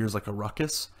outside because he hears like a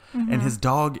ruckus, and his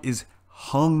dog is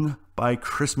hung by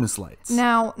Christmas lights.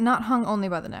 Now, not hung only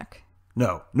by the neck.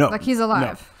 No. Like he's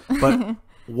alive. No. But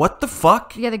what the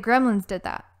fuck? Yeah, the Gremlins did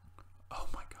that. Oh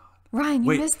my God. Ryan,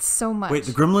 you missed so much. Wait,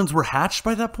 the Gremlins were hatched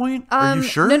by that point? Are you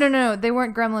sure? No. They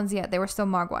weren't Gremlins yet. They were still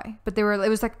Mogwai. But it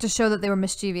was like to show that they were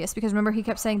mischievous because remember he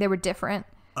kept saying they were different.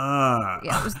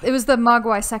 Yeah, it was the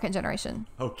Mogwai second generation.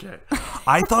 Okay.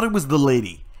 I thought it was the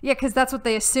lady. Yeah, because that's what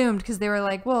they assumed because they were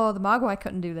like, well, the Mogwai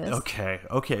couldn't do this. Okay.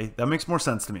 That makes more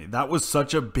sense to me. That was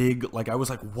such a big, like, I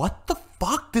was like, what the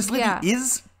fuck? This lady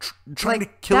is trying to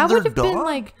kill their dog? That would have been,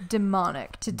 like,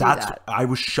 demonic to do that. I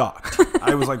was shocked.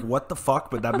 I was like, what the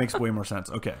fuck? But that makes way more sense.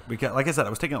 Okay. Because, like I said,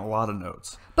 I was taking a lot of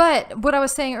notes. But what I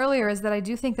was saying earlier is that I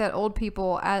do think that old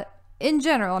people, in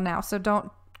general now, so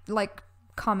don't, like,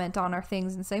 comment on our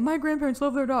things and say my grandparents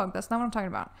love their dog. That's not what I'm talking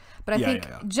about. But I think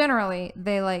generally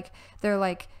they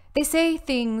say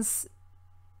things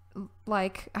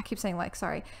like, I keep saying like,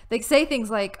 sorry. They say things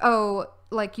like, oh,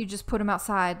 like you just put them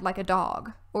outside like a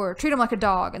dog or treat them like a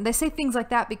dog. And they say things like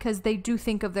that because they do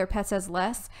think of their pets as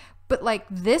less. But like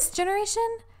this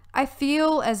generation, I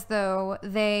feel as though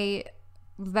they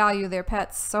value their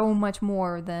pets so much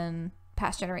more than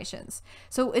past generations.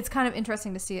 So it's kind of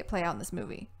interesting to see it play out in this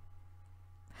movie.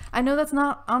 I know that's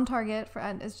not on target for,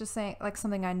 it's just saying like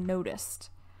something I noticed.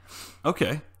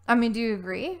 Okay. I mean, do you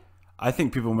agree? I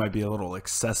think people might be a little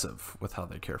excessive with how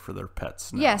they care for their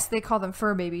pets now. Yes, they call them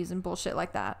fur babies and bullshit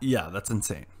like that. Yeah, that's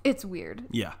insane. It's weird.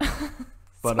 Yeah.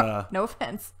 But no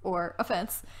offense or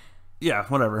offense. Yeah,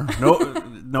 whatever.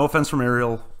 No offense from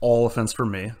Ariel, all offense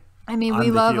from me. I mean,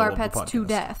 we love our pets to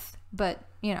death, but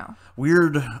you know.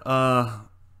 Weird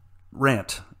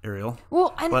rant, Ariel.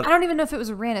 Well, I don't even know if it was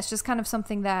a rant. It's just kind of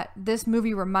something that this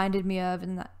movie reminded me of,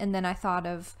 and then I thought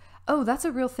of, oh, that's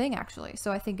a real thing actually.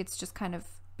 So I think it's just kind of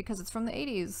because it's from the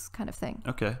 80s kind of thing.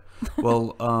 Okay.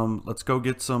 Well, let's go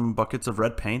get some buckets of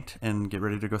red paint and get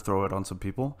ready to go throw it on some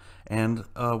people, and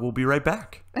we'll be right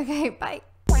back. Okay, bye.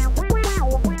 Film.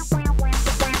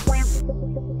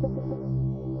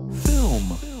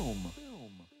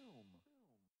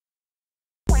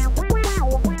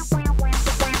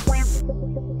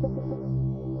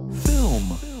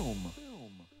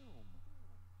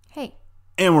 Hey.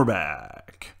 And we're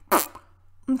back.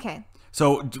 Okay.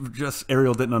 So just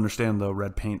Ariel didn't understand the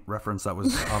red paint reference. That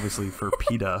was obviously for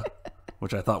PETA,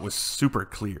 which I thought was super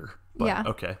clear. But, yeah.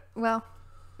 Okay. Well,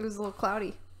 it was a little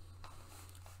cloudy.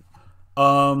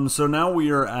 So now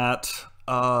we are at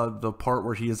the part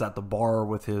where he is at the bar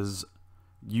with his,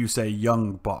 you say,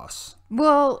 young boss.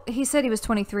 Well, he said he was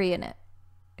 23 in it.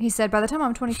 He said, by the time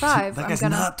I'm 25, that guy's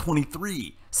not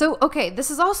 23. So, okay, this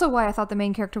is also why I thought the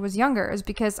main character was younger, is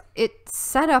because it's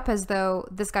set up as though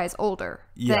this guy's older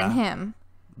than him.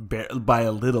 By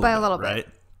a little bit, right?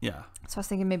 Yeah. So I was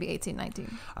thinking maybe 18,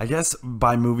 19. I guess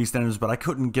by movie standards, but I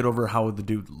couldn't get over how the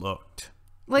dude looked.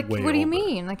 Like, Way what do you older.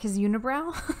 mean? Like his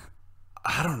unibrow?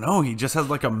 I don't know. He just has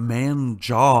like a man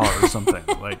jaw or something.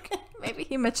 Like maybe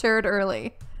he matured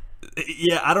early.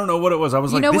 Yeah, I don't know what it was. I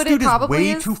was like, this dude is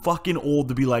way too fucking old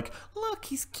to be like, look,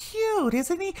 he's cute,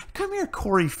 isn't he? Come here,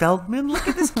 Corey Feldman. Look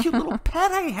at this cute little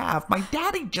pet I have. My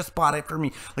daddy just bought it for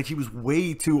me. Like, he was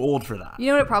way too old for that. You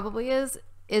know what it probably is?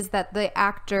 Is that the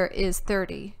actor is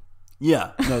 30.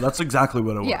 Yeah, no, that's exactly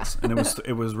what it was. Yeah. And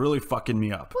it was really fucking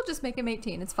me up. We'll just make him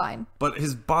 18. It's fine. But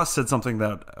his boss said something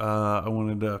that I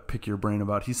wanted to pick your brain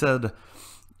about. He said,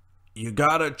 you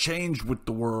gotta change with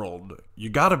the world. You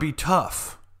gotta be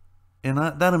tough. And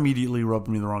that immediately rubbed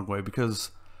me the wrong way,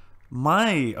 because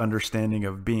my understanding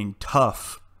of being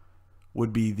tough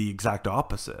would be the exact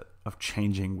opposite of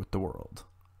changing with the world.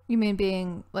 You mean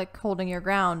being like holding your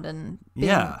ground and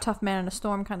being a tough man in a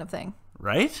storm kind of thing?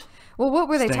 Right? Well, what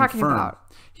were they talking about?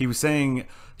 He was saying,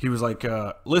 he was like,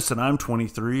 listen, I'm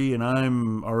 23 and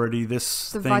I'm already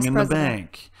this thing in the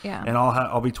bank. Yeah. And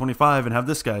I'll be 25 and have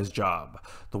this guy's job.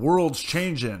 The world's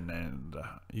changing and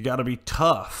you got to be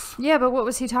tough. Yeah, but what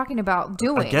was he talking about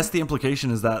doing? I guess the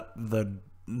implication is that the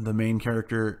main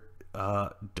character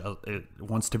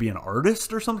wants to be an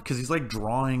artist or something, because he's like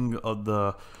drawing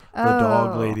the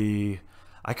dog lady.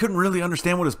 I couldn't really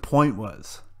understand what his point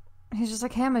was. He's just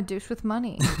like, hey, I'm a douche with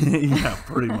money. Yeah,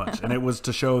 pretty much. And it was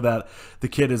to show that the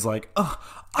kid is like, oh,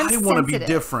 I want to be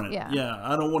different. Yeah,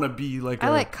 I don't want to be like I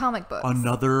like comic books.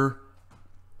 Another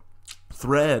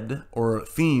thread or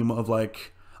theme of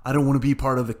like, I don't want to be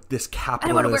part of this capitalist, I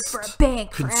don't want to work for a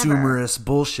bank consumerist forever.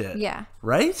 Bullshit. Yeah.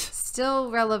 Right? Still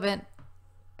relevant.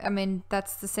 I mean,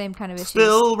 that's the same kind of issue.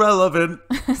 Still relevant.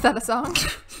 Is that a song?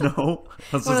 No.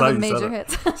 That's one just of how the you major said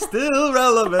hits. it. Still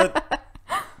relevant.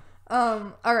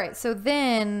 All right. So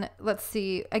then, let's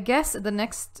see. I guess the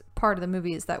next part of the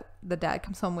movie is that the dad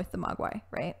comes home with the Mogwai,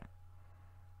 right?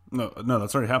 No,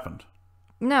 that's already happened.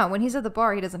 No, when he's at the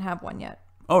bar, he doesn't have one yet.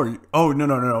 Oh,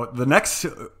 no. The next,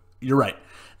 you're right.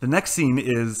 The next scene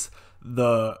is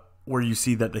where you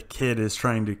see that the kid is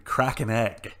trying to crack an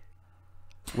egg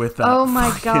with that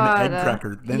fucking egg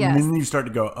cracker. Then you start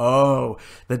to go, oh,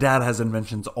 the dad has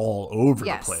inventions all over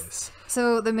the place.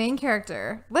 So the main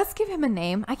character, let's give him a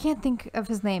name. I can't think of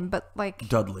his name, but like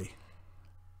Dudley.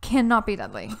 Cannot be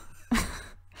Dudley.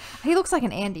 He looks like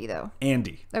an Andy though.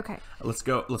 Andy. Okay. Let's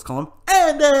go. Let's call him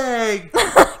Andy. You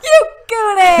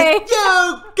Goonie.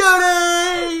 You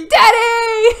Goonie. Daddy.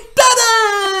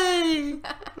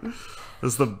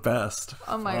 That's the best.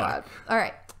 Oh my God. All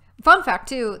right. Fun fact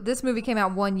too, this movie came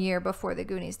out 1 year before the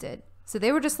Goonies did. So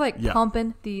they were just like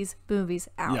pumping these movies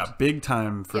out. Yeah, big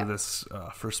time for this,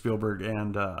 for Spielberg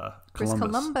and Chris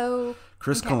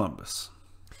Columbus.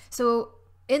 So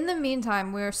in the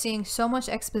meantime, we're seeing so much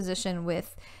exposition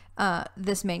with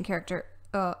this main character,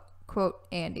 quote,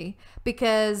 Andy,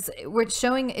 because it's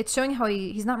showing how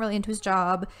he's not really into his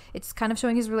job. It's kind of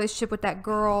showing his relationship with that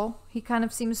girl. He kind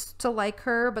of seems to like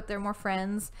her, but they're more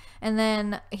friends. And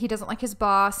then he doesn't like his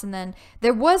boss. And then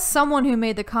there was someone who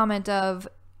made the comment of,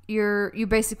 you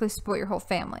basically support your whole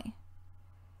family.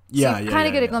 So you kind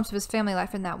of get a glimpse of his family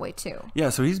life in that way too. Yeah,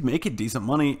 so he's making decent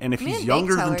money, and if he's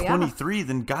younger than 23,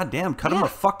 then goddamn, cut him a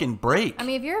fucking break. I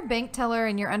mean, if you're a bank teller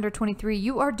and you're under 23,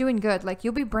 you are doing good. Like,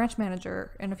 you'll be branch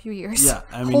manager in a few years. Yeah,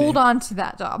 I mean, hold on to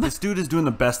that job. This dude is doing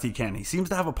the best he can. He seems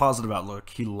to have a positive outlook.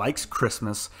 He likes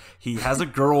Christmas. He has a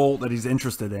girl that he's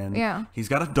interested in. Yeah. He's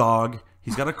got a dog.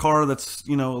 He's got a car that's,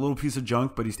 a little piece of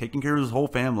junk, but he's taking care of his whole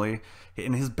family.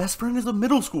 And his best friend is a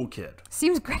middle school kid.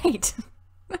 Seems great.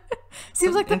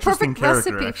 Seems like the perfect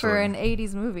recipe for an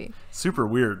 80s movie. Super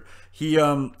weird. He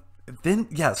so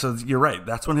you're right.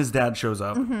 That's when his dad shows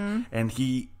up, and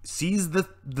he sees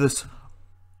this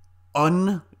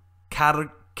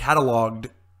uncatalogued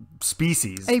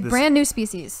species. Brand new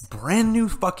species. Brand new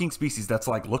fucking species that's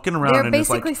like looking around. They're and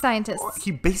basically is like, scientists.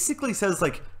 He basically says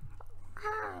like,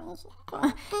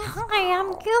 "Hi,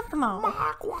 I'm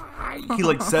Gizmo." He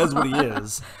like says what he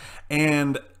is,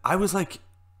 and I was like,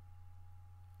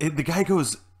 the guy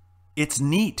goes, "It's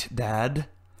neat, Dad."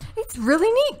 It's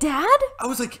really neat, Dad. I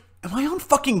was like, am I on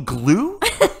fucking glue?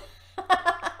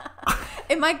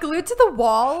 Am I glued to the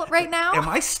wall right now? Am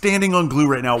I standing on glue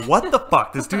right now? What the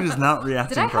fuck? This dude is not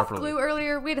reacting Did I properly. have glue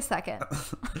earlier? Wait a second.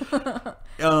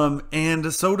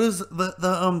 And so does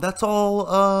the that's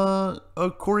all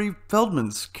Corey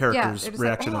Feldman's character's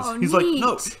reaction like, is. oh, He's neat. like,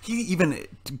 no, he even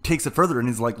takes it further and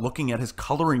he's like looking at his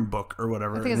coloring book or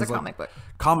whatever. I think it's a comic book.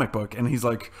 Comic book, and he's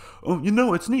like, oh, you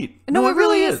know, it's neat. No, it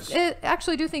really is. I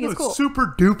actually do think it's cool.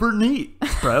 Super duper neat,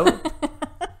 bro.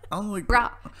 I'm like,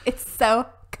 Bruh, it's so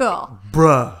cool.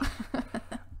 Bruh.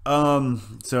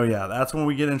 So yeah, that's when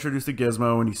we get introduced to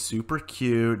Gizmo, and he's super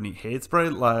cute, and he hates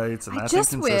bright lights, and that's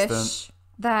inconsistent. Wish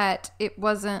that it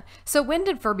wasn't. So when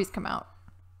did Furbies come out?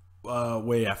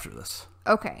 Way after this.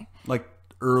 Okay. Like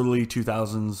early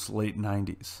 2000s, late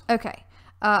 90s. Okay.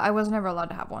 I was never allowed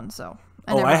to have one, so.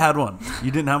 I had one.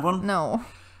 You didn't have one? No.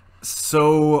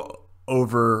 So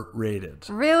overrated.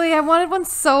 Really? I wanted one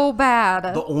so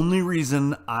bad. The only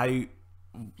reason the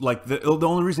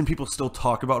only reason people still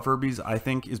talk about Furbies, I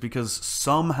think, is because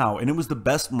somehow, and it was the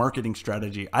best marketing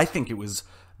strategy, I think it was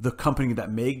the company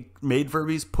that made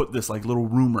Furbies put this like little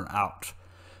rumor out,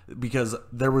 because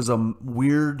there was a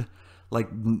weird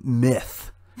like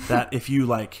myth that if you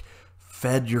like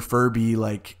fed your Furby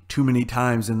like too many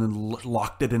times and then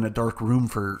locked it in a dark room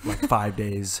for like 5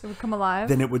 days, it would come alive.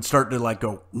 Then it would start to like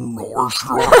go, or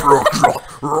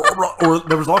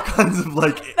there was all kinds of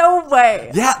like, no way.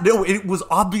 Yeah, no, it was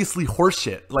obviously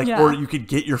horseshit. Like, or you could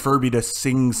get your Furby to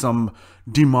sing some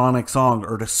demonic song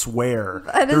or to swear.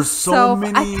 There's so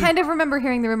many. I kind of remember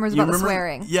hearing the rumors about the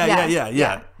swearing.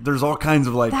 Yeah. There's all kinds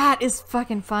of like. That is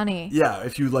fucking funny. Yeah,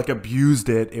 if you like abused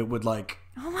it, it would like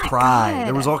cry. God.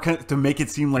 There was all kinds to make it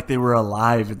seem like they were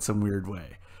alive in some weird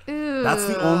way. Ew. That's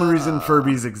the only reason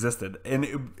Furbies existed,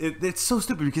 and it's so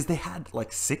stupid because they had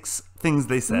like 6 things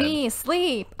they said. Me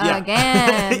sleep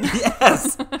again.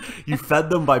 Yes, you fed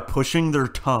them by pushing their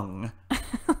tongue.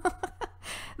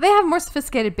 They have more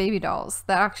sophisticated baby dolls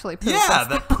that actually poop. Yeah,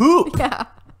 that poop.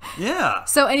 Yeah.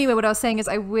 So anyway, what I was saying is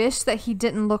I wish that he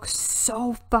didn't look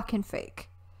so fucking fake.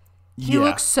 He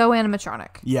looks so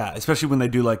animatronic. Yeah, especially when they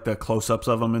do like the close-ups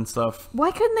of him and stuff.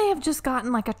 Why couldn't they have just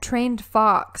gotten like a trained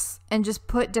fox and just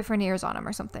put different ears on him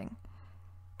or something?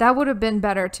 That would have been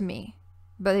better to me.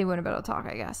 But they wouldn't be able to talk,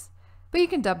 I guess. But you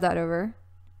can dub that over.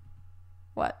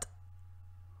 What?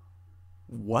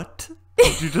 What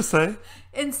did you just say?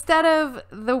 Instead of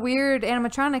the weird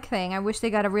animatronic thing, I wish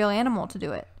they got a real animal to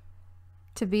do it.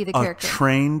 To be the character. A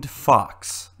trained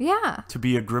fox. Yeah. To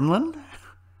be a gremlin?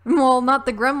 Well, not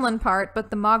the gremlin part, but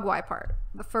the mogwai part.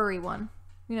 The furry one.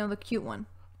 You know, the cute one.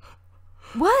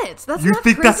 What? That's You not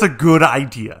think crazy? that's a good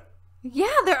idea? Yeah,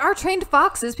 there are trained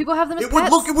foxes. People have them as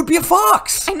pets. It would be a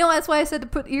fox. I know, that's why I said to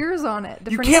put ears on it.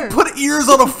 You can't put ears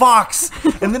on a fox,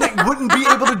 and then it wouldn't be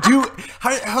able to do.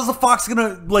 How's the fox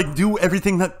gonna like do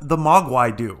everything that the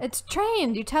mogwai do? It's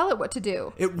trained. You tell it what to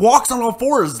do. It walks on all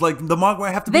fours. Like the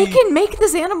mogwai have to They be. can make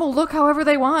this animal look however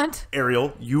they want.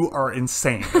 Ariel, you are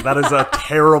insane. That is a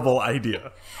terrible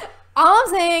idea. All I'm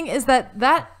saying is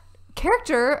that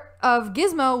character of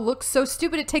Gizmo looks so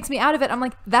stupid it takes me out of it. I'm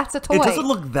like, that's a toy. It doesn't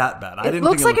look that bad. It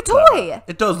looks like a toy.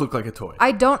 It does look like a toy.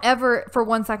 I don't ever for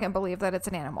 1 second believe that it's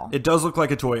an animal. It does look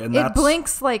like a toy, and it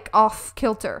blinks like off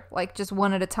kilter, like just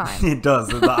one at a time. It does.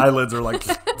 The eyelids are like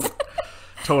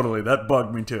totally. That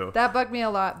bugged me too. That bugged me a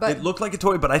lot. But it looked like a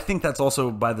toy, but I think that's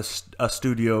also by a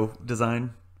studio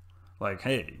design. Like,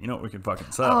 hey, you know what we can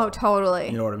fucking sell? Oh, totally.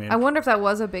 You know what I mean? I wonder if that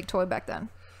was a big toy back then.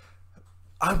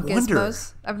 I wonder.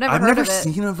 Gizmos. I've never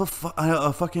seen of a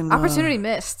fucking opportunity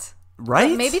missed. Right?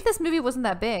 But maybe this movie wasn't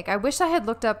that big. I wish I had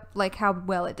looked up like how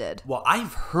well it did. Well,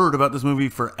 I've heard about this movie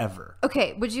forever.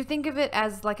 Okay, would you think of it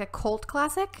as like a cult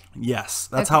classic? Yes,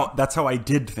 that's how I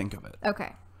did think of it.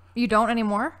 Okay, you don't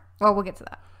anymore? Well, we'll get to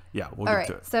that. Yeah, we'll get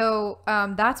to it. So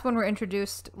that's when we're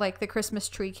introduced. Like the Christmas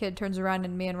tree kid turns around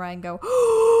and me and Ryan go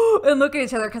and look at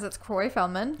each other because it's Corey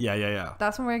Feldman. Yeah.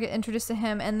 That's when we get introduced to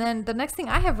him, and then the next thing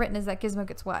I have written is that Gizmo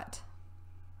gets what?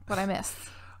 What I missed.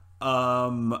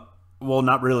 Well,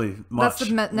 not really much. That's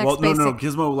the next basic. No.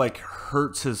 basic. Gizmo like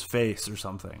hurts his face or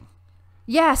something.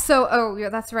 Yeah. So, yeah,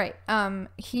 that's right.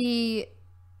 He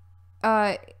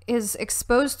is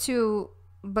exposed to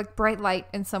like bright light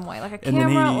in some way, like a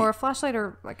camera or a flashlight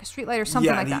or like a street light or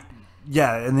something like that.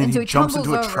 Yeah, and then he jumps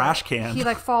into a trash can. He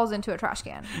like falls into a trash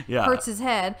can. Yeah. Hurts his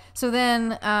head. So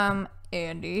then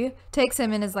Andy takes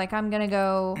him and is like, I'm gonna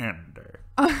go.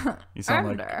 You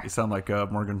sound like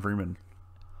Morgan Freeman.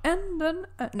 And then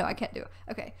no, I can't do it.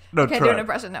 Okay, no, I can't do an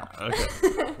impression. No.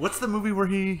 Okay. What's the movie where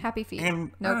he Happy Feet?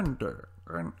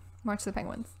 March the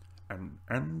Penguins.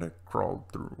 And it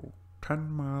crawled through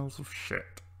 10 miles of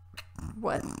shit.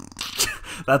 What?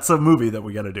 That's a movie that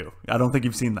we got to do. I don't think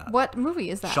you've seen that. What movie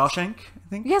is that? Shawshank, I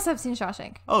think. Yes, I've seen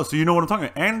Shawshank. Oh, so you know what I'm talking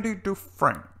about? Andy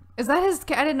Dufresne. Is that his?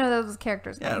 I didn't know that was his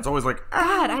character's name. Yeah, it's always like.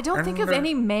 God, I don't think of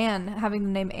any man having the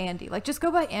name Andy. Like, just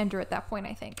go by Andrew at that point,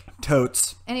 I think.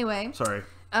 Totes. Anyway. Sorry.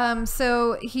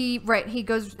 So he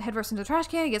goes headfirst into a trash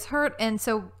can, he gets hurt, and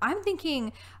so I'm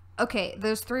thinking, okay,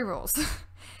 there's 3 rules.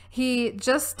 He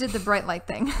just did the bright light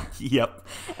thing. Yep.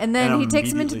 And then he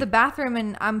takes him into the bathroom,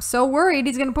 and I'm so worried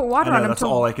he's going to put water on him that's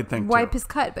all I could think wipe too. his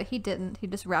cut, but he didn't. He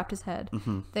just wrapped his head.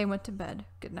 They went to bed.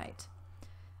 Good night.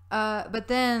 But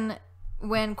then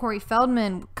when Corey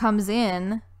Feldman comes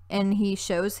in and he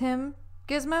shows him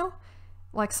Gizmo,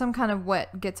 like some kind of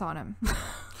wet gets on him.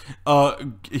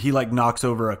 He like knocks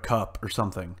over a cup or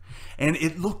something, and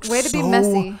it looks way to be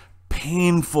messy.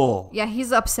 Painful. Yeah,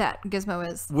 he's upset. Gizmo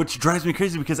is, which drives me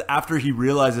crazy because after he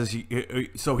realizes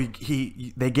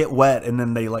they get wet and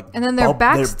then they like and then their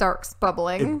back starts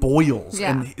bubbling. It boils,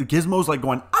 yeah. And Gizmo's like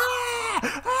going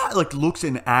like looks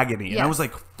in agony, yes. And I was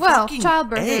like, well,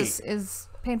 childbirth is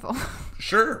painful.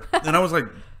 Sure, and I was like,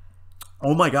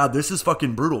 oh my god, this is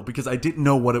fucking brutal because I didn't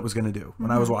know what it was gonna do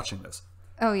when I was watching this.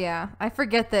 Oh yeah, I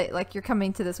forget that like you're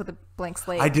coming to this with a blank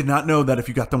slate. I did not know that if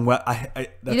you got them wet,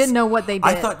 you didn't know what they did.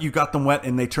 I thought you got them wet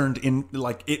and they turned in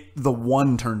like the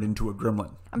one turned into a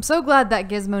gremlin. I'm so glad that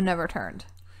Gizmo never turned.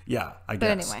 Yeah, I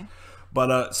but guess. Anyway,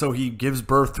 but so he gives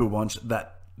birth to a bunch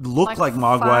that look like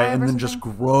Mogwai and then just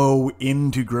grow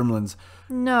into gremlins.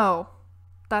 No,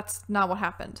 that's not what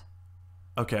happened.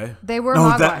 Okay. They were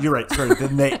Mogwai. You're right. Sorry.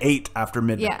 Then they ate after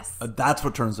midnight. Yes. That's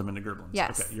what turns them into gremlins.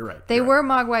 Yes. Okay, you're right. They were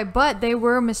Mogwai, but they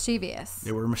were mischievous.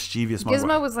 They were mischievous Mogwai.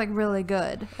 Gizmo was like really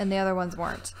good, and the other ones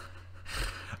weren't.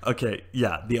 Okay.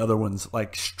 Yeah. The other ones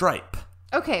like Stripe.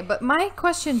 Okay, but my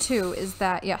question too is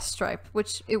that Stripe,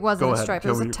 which it wasn't a stripe, it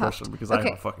was a tuft. Because I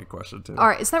have a fucking question too. All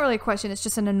right, it's not really a question. It's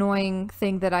just an annoying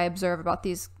thing that I observe about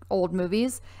these old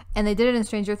movies, and they did it in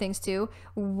Stranger Things too.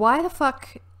 Why the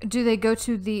fuck do they go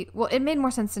to the? Well, it made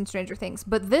more sense in Stranger Things,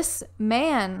 but this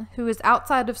man who is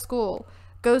outside of school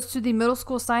goes to the middle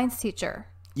school science teacher.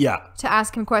 Yeah. To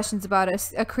ask him questions about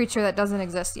a creature that doesn't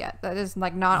exist yet, that is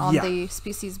like not on the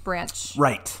species branch.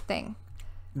 Right. Thing.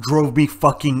 Drove me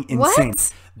fucking insane.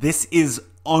 What? This is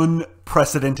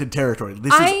unprecedented territory.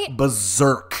 This is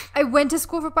berserk. I went to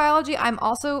school for biology. I'm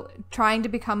also trying to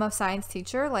become a science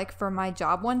teacher, like for my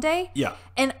job one day. Yeah.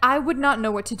 And I would not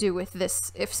know what to do with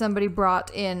this if somebody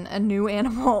brought in a new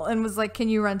animal and was like, can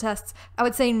you run tests? I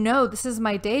would say, no, this is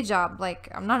my day job. Like,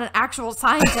 I'm not an actual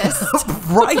scientist.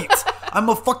 Right. I'm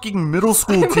a fucking middle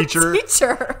school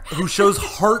teacher who shows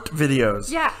heart videos.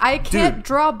 Yeah, I can't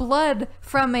draw blood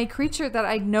from a creature that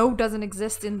I know doesn't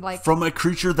exist in like... From a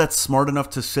creature that's smart enough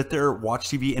to sit there, watch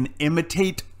TV, and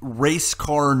imitate race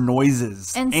car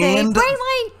noises. And say, bright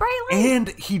light, bright light. And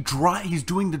he's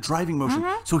doing the driving motion.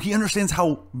 So he understands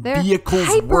how They're vehicles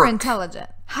hyper-intelligent.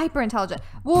 work. Hyper-intelligent.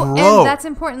 Well, Bro. And that's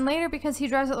important later because he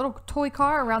drives that little toy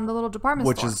car around the little department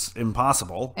store. Which is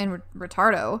impossible. And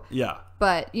retardo. Yeah.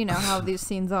 But you know how these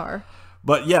scenes are.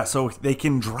 But yeah, so they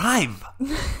can drive.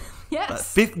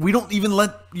 Yes. We don't even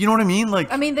let, you know what I mean?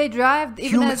 Like, I mean, they drive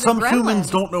even as some a gremlin.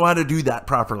 humans don't know how to do that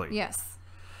properly. Yes.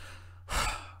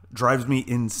 Drives me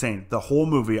insane. The whole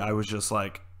movie, I was just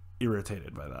like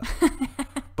irritated by that.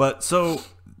 But so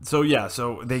he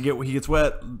gets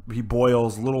wet, he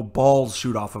boils, little balls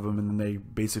shoot off of him, and then they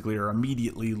basically are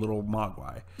immediately little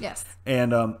Mogwai. Yes.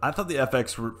 And I thought the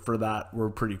FX for that were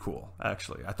pretty cool,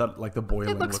 actually. I thought like the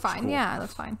boiling looks fine. Cool. Yeah, it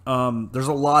looks fine. There's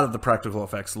a lot of the practical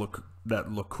effects look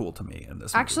cool to me in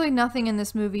this movie. Actually, nothing in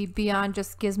this movie beyond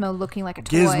just Gizmo looking like a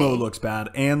toy. Gizmo looks bad,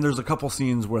 and there's a couple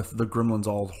scenes with the gremlins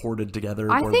all hoarded together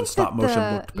where the stop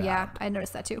motion looked bad. Yeah, I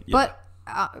noticed that too. Yeah. But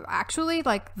actually,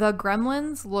 like the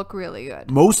gremlins look really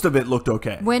good. Most of it looked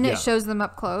okay when it shows them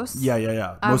up close.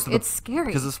 Yeah. Most of it's scary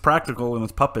because it's practical and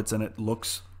it's puppets and it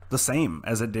looks the same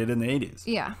as it did in the 80s.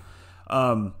 Yeah.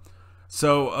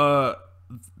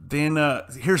 Then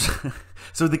here's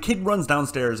so the kid runs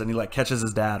downstairs and he like catches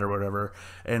his dad or whatever,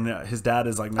 and his dad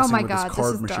is like messing with his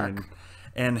card machine. Dark.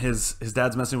 And his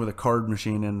dad's messing with a card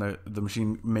machine, and the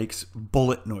machine makes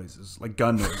bullet noises, like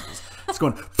gun noises. It's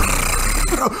going.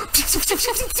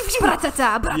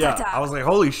 Yeah, I was like,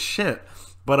 holy shit.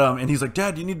 But and he's like,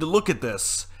 Dad, you need to look at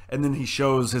this. And then he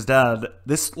shows his dad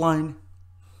this line.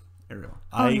 Ariel,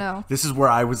 no. This is where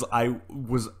I was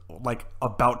like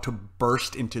about to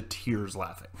burst into tears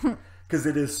laughing. Because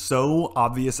it is so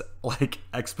obvious, like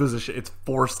exposition. It's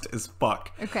forced as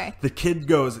fuck. Okay. The kid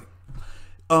goes,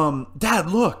 Dad,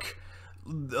 look.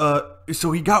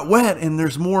 So he got wet and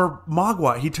there's more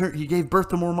Mogwai. He gave birth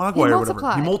to more Mogwai or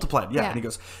whatever. He multiplied. Yeah. And he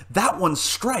goes, that one's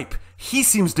Stripe. He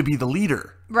seems to be the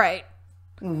leader. Right.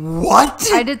 What?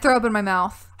 I did throw up in my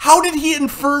mouth. How did he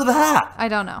infer that? I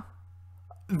don't know.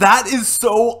 That is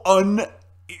so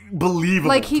unbelievable.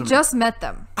 Like, he just met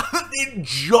them. It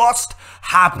just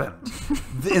happened.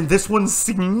 And this one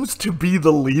seems to be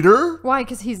the leader? Why?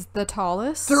 Because he's the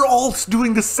tallest? They're all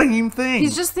doing the same thing.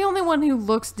 He's just the only one who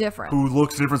looks different. Who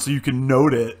looks different so you can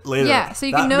note it later. Yeah, so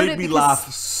you can note it That made me because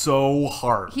laugh so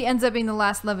hard. he ends up being the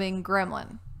last living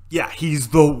gremlin. Yeah, he's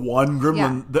the one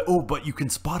gremlin. Yeah. But you can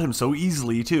spot him so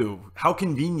easily, too. How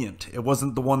convenient. It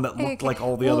wasn't the one that looked like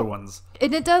all the other ones.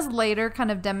 And it does later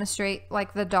kind of demonstrate,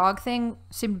 like, the dog thing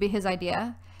seemed to be his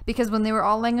idea. Because when they were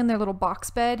all laying in their little box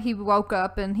bed, he woke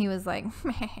up and he was like,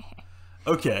 meh.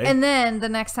 Okay. And then the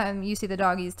next time you see the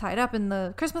dog, he's tied up in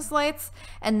the Christmas lights.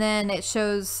 And then it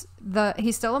shows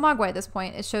he's still a Mogwai at this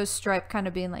point. It shows Stripe kind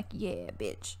of being like, yeah,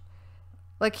 bitch.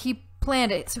 Like, he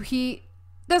planned it. So he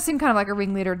does seem kind of like a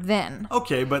ringleader then.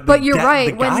 Okay, but you're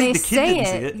right. When they say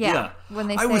it, yeah. When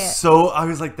they say it. I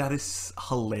was like, that is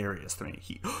hilarious to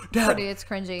me. Dad, it's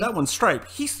cringy. That one's Stripe.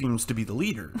 He seems to be the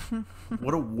leader.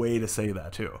 What a way to say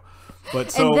that, too.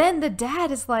 But so, and then the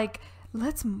dad is like,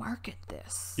 let's market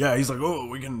this. Yeah, he's like, oh,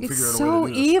 we can figure out a way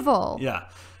to do this. It's so evil. Yeah.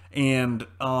 And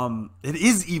it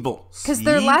is evil. Because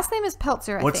their last name is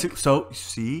Peltzer, I think. So,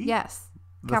 see? Yes.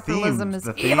 The Capitalism themes,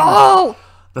 is the evil!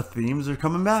 The themes are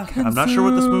coming back. I'm not sure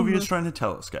what this movie is trying to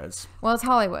tell us, guys. Well, it's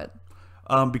Hollywood.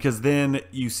 Because then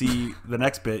you see the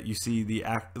next bit. You see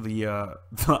I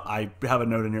have a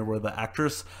note in here where the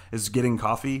actress is getting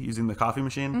coffee using the coffee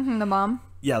machine. Mm-hmm, the mom.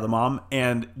 Yeah, the mom,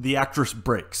 and the actress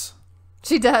breaks.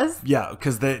 She does. Yeah,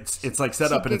 because it's like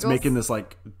set up and it's making this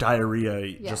like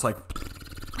diarrhea, just like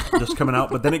just coming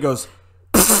out. But then it goes,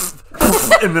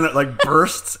 and then it like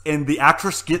bursts, and the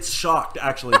actress gets shocked.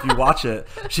 Actually, if you watch it,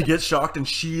 she gets shocked and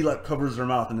she like covers her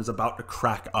mouth and is about to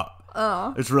crack up.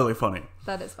 Oh, it's really funny.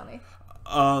 That is funny.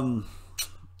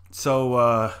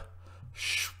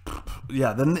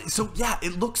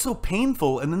 It looks so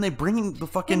painful, and then they bring in the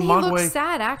fucking And he Mogwai. looks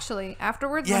sad, actually.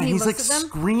 Afterwards, Yeah, when he he's looks like at them,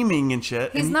 screaming and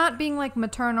shit. he's not being like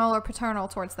maternal or paternal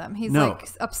towards them. He's No. like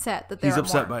upset that they're He's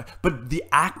upset by it. But the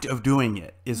act of doing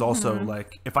it is also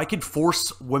like, if I could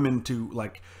force women to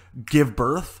like give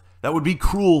birth, that would be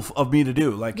cruel of me to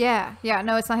do. Like, yeah,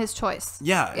 no, it's not his choice.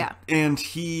 yeah. And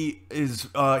he is,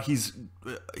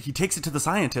 he takes it to the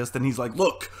scientist and he's like,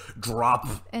 look, drop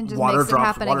And just water makes it drops,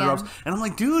 happen water again. drops. And I'm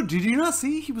like, dude, did you not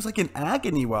see? He was like in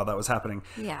agony while that was happening.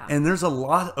 Yeah. And there's a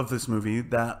lot of this movie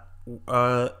that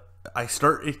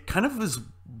it kind of is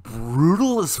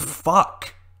brutal as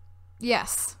fuck.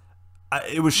 Yes.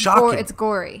 It was shocking. It's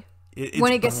gory. It's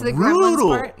when it gets to the brutal.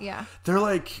 Gremlins part, yeah. They're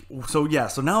like, so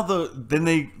now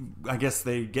I guess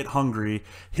they get hungry.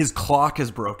 His clock is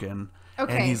broken.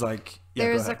 Okay. And he's like,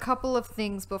 there's a couple of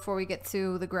things before we get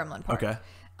to the gremlin part. Okay.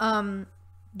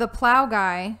 The plow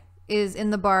guy is in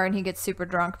the bar and he gets super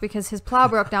drunk because his plow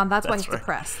broke down. That's why he's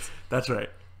depressed. That's right.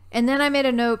 And then I made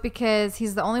a note because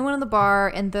he's the only one in the bar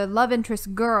and the love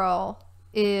interest girl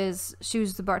she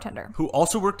was the bartender. Who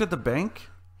also worked at the bank?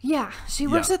 Yeah, she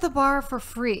works at the bar for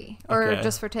free or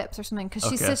just for tips or something because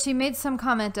she said she made some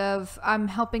comment of, I'm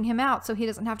helping him out so he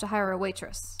doesn't have to hire a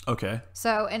waitress. Okay.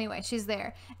 So anyway, she's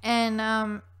there. And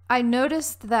I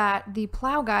noticed that the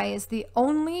plow guy is the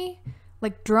only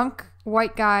like drunk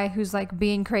white guy who's like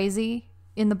being crazy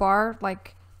in the bar,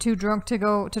 like too drunk to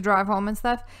drive home and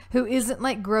stuff, who isn't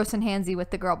like gross and handsy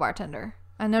with the girl bartender.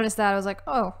 I noticed that. I was like,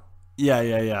 oh. Yeah.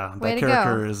 Way That to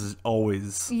character go. is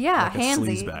always like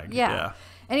handsy. a sleazebag. Yeah.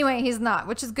 Anyway, he's not,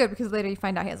 which is good because later you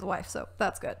find out he has a wife, so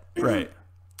that's good. Right.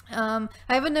 I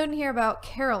have a note in here about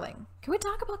caroling. Can we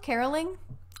talk about caroling?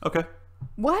 Okay.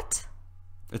 What?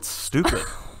 It's stupid.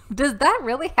 Does that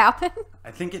really happen?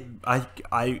 I think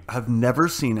I have never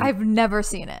seen it. I've never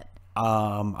seen it.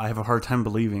 I have a hard time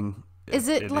believing. Is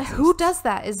it like, who does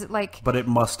that? Is it like But it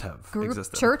must have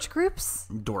existed. Church groups?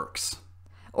 Dorks.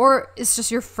 Or it's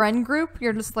just your friend group?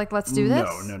 You're just like, let's do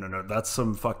this? No. That's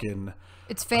some fucking...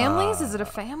 It's families? Is it a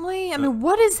family? I mean,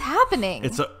 what is happening?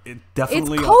 It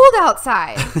definitely... It's cold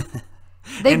outside.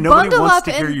 They and nobody bundle wants up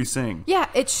to hear you sing. Yeah,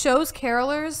 it shows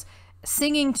carolers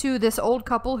singing to this old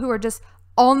couple who are just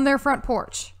on their front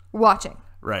porch watching.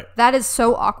 Right. That is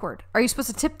so awkward. Are you supposed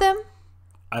to tip them?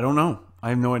 I don't know. I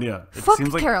have no idea. It Fuck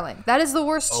seems like caroling. That is the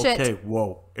worst shit. Okay,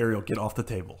 whoa. Ariel, get off the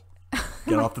table.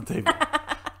 Get off the table.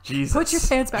 Jesus. Put your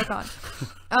pants back on.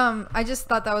 I just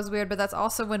thought that was weird, but that's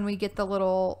also when we get the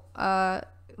little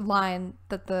line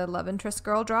that the love interest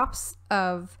girl drops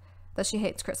of that she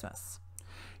hates Christmas.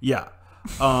 Yeah.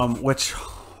 Which,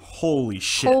 Holy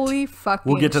shit. Holy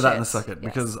fucking We'll get to that in a shit. second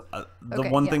Yes. because the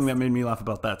one thing that made me laugh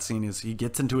about that scene is he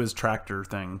gets into his tractor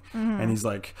thing and he's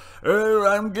like, oh,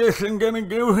 I'm guessing gonna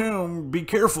go home. Be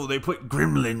careful. They put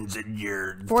gremlins in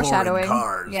your Foreshadowing. foreign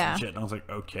cars Yeah. and shit. And I was like,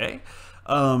 okay.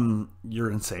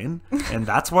 You're insane. And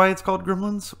that's why it's called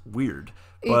Gremlins? Weird.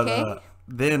 But Okay.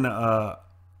 then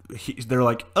they're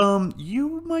like,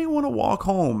 you might want to walk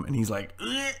home. And he's like,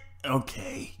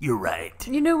 okay, you're right.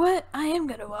 You know what? I am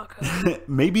gonna walk home.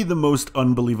 Maybe the most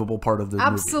unbelievable part of the movie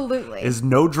Absolutely. is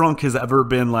no drunk has ever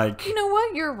been like, You know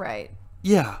what? You're right.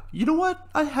 yeah, you know what?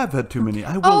 I have had too many.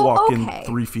 I will walk in okay.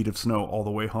 3 feet of snow all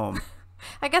the way home.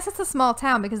 I guess it's a small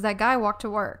town because that guy walked to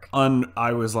work.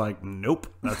 I was like, nope,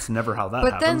 that's never how that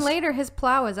But happens. then later his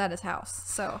plow is at his house,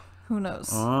 so who knows?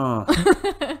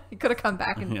 He could have come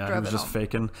back and Yeah, he drove was it just home.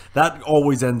 faking. That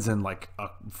always ends in like a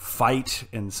fight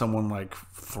and someone like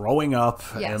throwing up,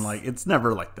 Yes. and like it's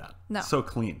never like that. No. So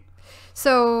clean.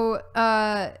 So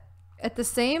at the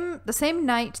same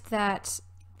night that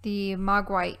the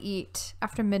Mogwai eat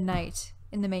after midnight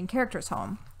in the main character's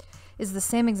home is the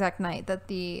same exact night that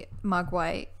the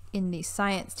Mogwai in the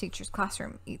science teacher's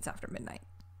classroom eats after midnight.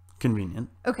 Convenient.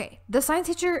 Okay, the science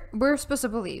teacher, we're supposed to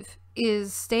believe,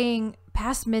 is staying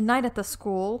past midnight at the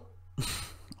school.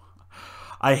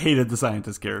 I hated the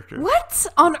scientist character. What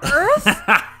on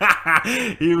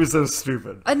earth? He was so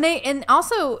stupid. And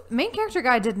also, main character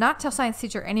guy did not tell science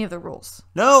teacher any of the rules.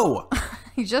 No,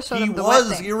 He just showed he him the wet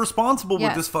was thing. irresponsible Yes.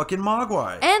 with this fucking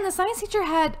Mogwai. And the science teacher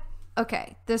had,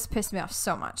 this pissed me off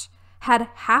so much, had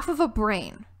half of a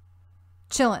brain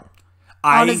chilling on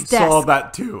I his desk. saw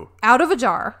that too. Out of a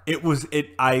jar.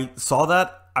 I saw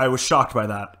that. I was shocked by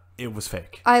that. It was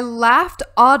fake. I laughed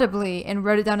audibly and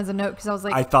wrote it down as a note because I was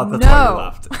like, I thought that's no. why you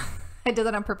laughed. I did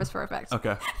that on purpose for effect.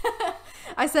 Okay.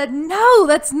 I said, no,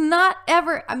 that's not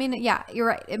ever. I mean, yeah, you're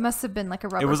right. It must have been like a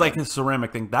rubber It was thing. like a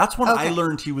ceramic thing. That's when I Okay.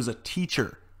 learned he was a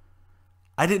teacher.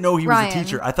 I didn't know he was Ryan, a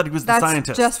teacher. I thought he was the that's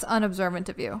scientist. just unobservant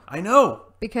of you I know.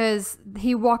 because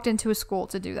he walked into a school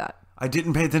to do that. I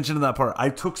didn't pay attention to that part. I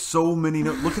took so many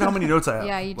notes. Look at how many notes I have.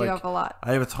 Yeah, you do have a lot.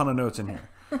 I have a ton of notes in here.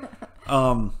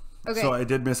 Okay. So I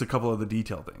did miss a couple of the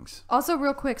detail things. Also,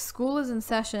 real quick, school is in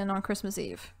session on Christmas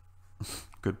Eve.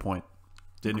 Good point.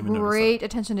 Didn't even notice Great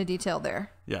attention to detail there.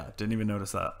 that. Yeah, didn't even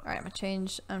notice that. All right, I'm gonna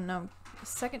change. No,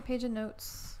 second page of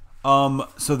notes.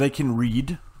 So they can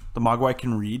read. The Mogwai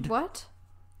can read. What?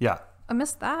 Yeah. I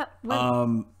missed that.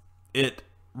 What?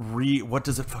 What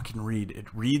does it fucking read? It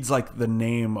reads like the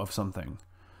name of something.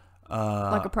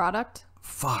 Like a product?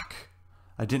 Fuck.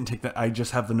 I didn't take that. I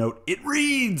just have the note. It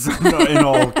reads in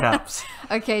all caps.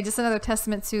 Okay, just another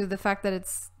testament to the fact that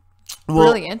it's Well,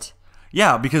 brilliant.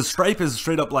 Yeah, because Stripe is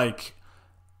straight up like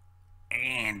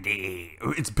Andy.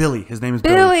 It's Billy. His name is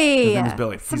Billy. Billy. His name is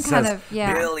Billy. Some He kind says of-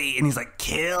 yeah. Billy, and he's like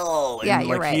kill. And Yeah,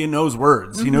 you're like he right. knows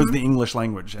words. He knows the English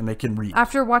language, and they can read.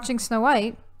 After watching Snow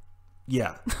White,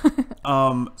 Yeah.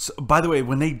 So, by the way,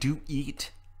 when they do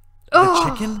eat the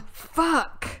chicken,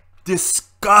 fuck.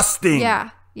 disgusting.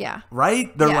 Yeah.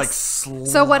 Right? They're Yes. like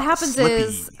So what happens slippy.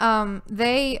 is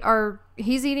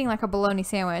he's eating like a bologna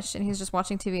sandwich and he's just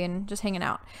watching TV and just hanging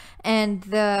out. And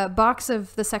the box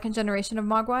of the second generation of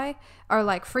Mogwai are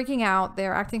like freaking out.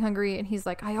 They're acting hungry and he's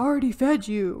like, I already fed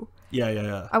you.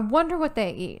 Yeah. I wonder what they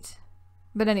eat.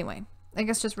 But anyway, I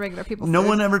guess just regular people No food.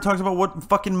 one ever talks about what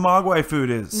fucking Mogwai food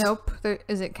is. Nope.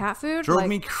 Is it cat food? Drove Like,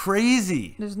 me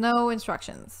crazy. there's no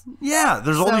instructions. Yeah,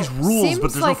 there's all So, these rules, seems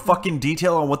but there's like- no fucking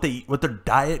detail on what they eat, what their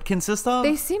diet consists of.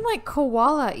 They seem like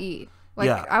koala eat. Like,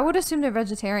 Yeah. I would assume they're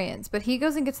vegetarians, but he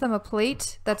goes and gets them a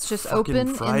plate that's just Fucking open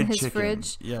in fried his chicken.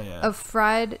 fridge Yeah. of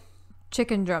fried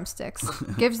chicken drumsticks.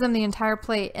 Gives them the entire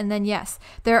plate, and then yes,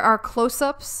 there are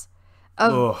close-ups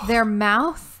of Ugh. their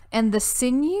mouth and the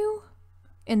sinew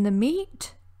in the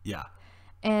meat, Yeah.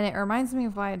 and it reminds me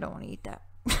of why I don't want to eat that.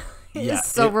 Yeah, It's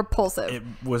so it- repulsive. It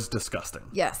was disgusting.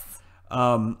 Yes.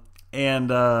 That's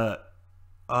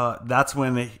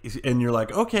when and you're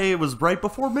like, okay, it was right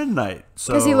before midnight.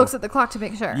 So Because he looks at the clock to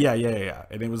make sure. Yeah.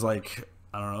 And it was like,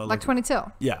 I don't know, Like 22.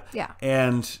 Yeah. Yeah.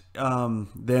 And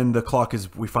then the clock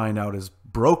we find out is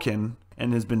broken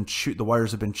and has been the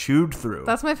wires have been chewed through.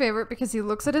 That's my favorite because he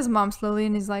looks at his mom slowly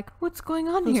and he's like, what's going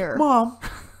on here? Mom,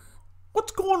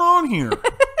 what's going on here?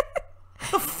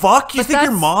 The fuck? You But think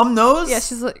your that's- am knows? Yeah,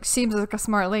 seems like a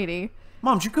smart lady.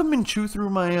 Mom, did you come and chew through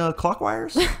my clock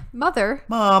wires? Mother.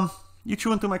 Mom, you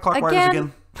chewing through my clock wires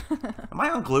again? Am I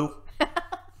on glue?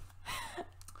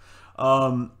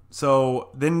 So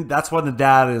then that's when the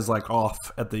dad is like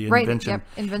off at the Right. invention. Yep.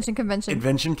 Invention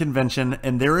Convention,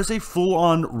 and there is a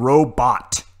full-on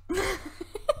robot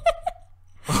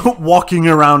walking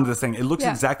around this thing. It looks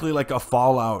Yeah. exactly like a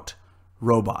Fallout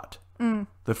robot.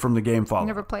 From the game Fallout. I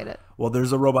never played it. Well,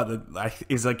 there's a robot that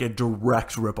is like a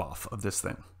direct ripoff of this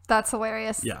thing. That's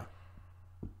hilarious. Yeah.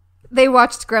 They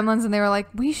watched Gremlins and they were like,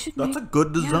 we should That's a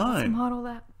good design. let's model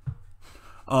that.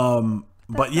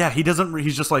 But yeah, he doesn't,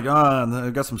 he's just like, I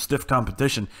got some stiff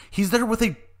competition. He's there with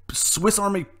a Swiss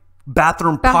Army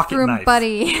bathroom pocket knife.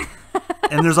 buddy.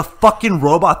 And there's a fucking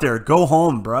robot there. Go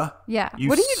home, bruh. Yeah. You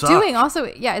what are you suck. doing?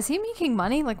 Also, yeah, is he making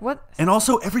money? Like what? And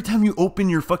also, every time you open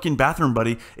your fucking bathroom,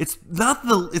 buddy, it's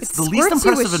the least squirts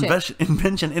you with impressive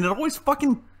invention, and it always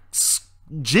fucking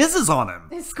jizzes on him.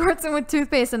 It squirts him with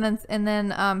toothpaste and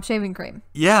then shaving cream.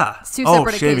 Yeah. Two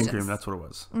separate shaving occasions. cream. That's what it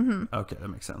was. Okay, that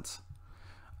makes sense.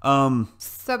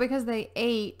 So because they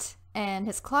ate and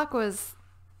his clock was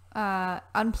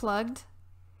unplugged.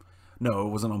 No, it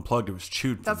wasn't unplugged. It was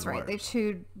chewed. That's right. They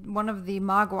chewed one of the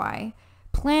Mogwai.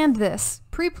 Pre-planned this,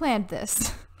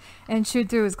 and chewed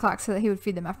through his clock so that he would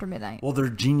feed them after midnight. Well, they're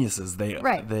geniuses.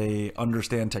 They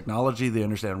understand technology. They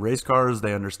understand race cars.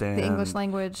 They understand The English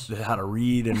language. how to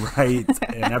read and write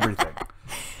and everything.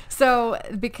 So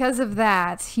because of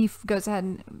that, he goes ahead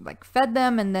and like fed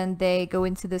them, and then they go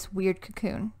into this weird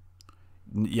cocoon.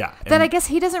 Yeah. That I guess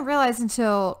he doesn't realize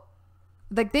until,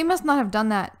 like, they must not have done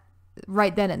that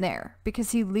right then and there,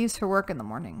 because he leaves for work in the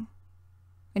morning,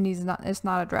 and it's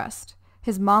not addressed.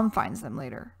 His mom finds them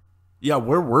later. Yeah,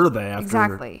 where were they after?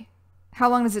 Exactly. How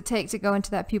long does it take to go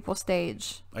into that pupal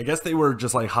stage? I guess they were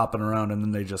just like hopping around, and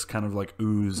then they just kind of like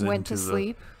ooze Went into to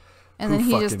sleep. And Who then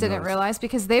he just fucking didn't knows? realize,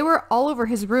 because they were all over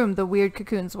his room, the weird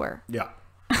cocoons were. Yeah.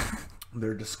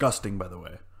 They're disgusting, by the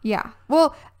way. Yeah.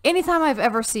 Well, anytime I've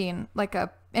ever seen like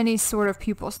any sort of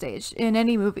pupal stage in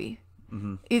any movie,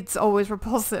 it's always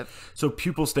repulsive. So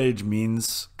pupil stage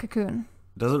means... Cocoon.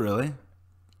 Does it really?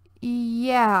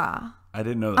 Yeah. I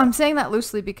didn't know that. I'm saying that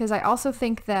loosely because I also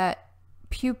think that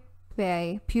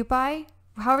pupae,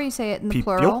 however you say it in the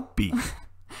plural,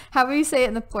 however you say it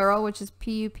in the plural, which is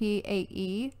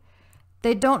pupae,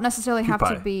 they don't necessarily have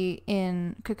to be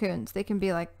in cocoons. They can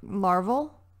be like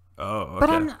larval. Oh, okay. But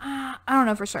I don't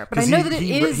know for sure. But I know that it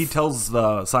is. He tells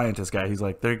the scientist guy, he's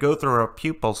like, they go through a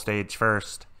pupil stage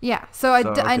first. Yeah. So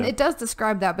it does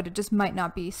describe that, but it just might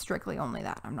not be strictly only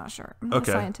that. I'm not sure. I'm not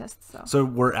a scientist. So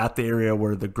we're at the area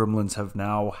where the gremlins have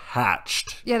now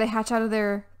hatched. Yeah, they hatch out of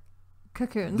their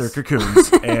cocoons. Their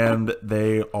cocoons. And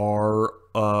they are,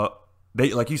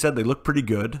 they like you said, they look pretty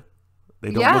good.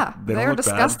 They don't look, they're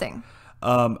disgusting.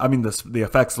 Bad. I mean, the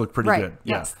effects look pretty good.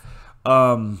 Yeah. Yes.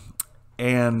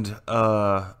 And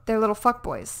they're little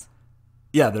fuckboys.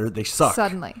 Yeah, they suck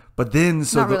Suddenly. But then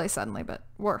not really suddenly, but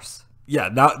worse.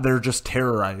 Yeah, they're just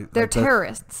terrorized. They're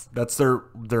terrorists. That's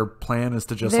their plan, is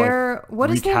to just what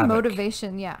is their havoc.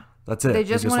 motivation? Yeah. That's it. They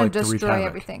just want like to destroy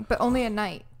everything, but only at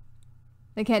night.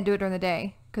 They can't do it during the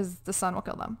day because the sun will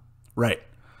kill them. Right.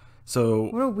 So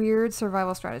what a weird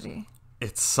survival strategy.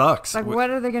 It sucks. Like, what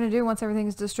are they going to do once everything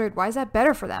is destroyed? Why is that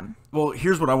better for them? Well,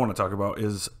 here's what I want to talk about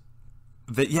is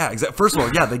that, first of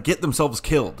all, they get themselves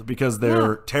killed because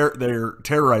they're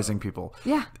terrorizing people.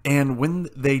 Yeah. And when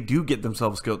they do get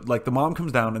themselves killed, like the mom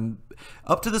comes down, and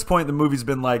up to this point the movie's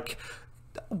been like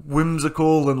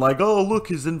whimsical and like, oh, look,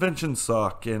 his inventions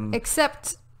suck. And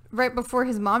except right before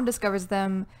his mom discovers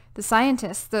them, the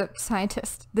science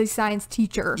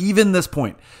teacher. Even this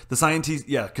point, the scientist,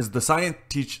 because the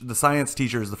science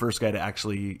teacher is the first guy to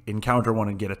actually encounter one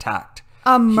and get attacked.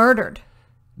 Murdered.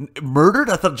 Murdered?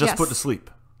 I thought just put to sleep.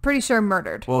 Pretty sure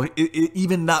murdered. Well,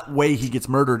 even that way he gets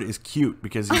murdered is cute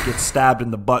because he gets stabbed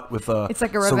in the butt with a It's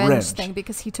like a revenge thing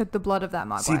because he took the blood of that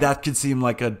Mogwai. See, that could seem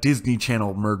like a Disney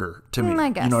Channel murder to me.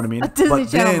 I guess. You know what I mean? A Disney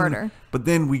Channel murder. But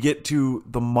then we get to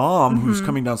the mom who's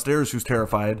coming downstairs who's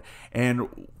terrified, and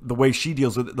the way she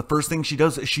deals with it, the first thing she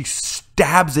does is she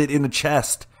stabs it in the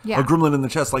chest. Yeah. A gremlin in the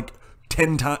chest, like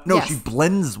 10 times. No, she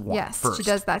blends one first. She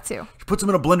does that too. She puts them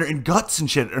in a blender, and guts and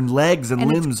shit and legs and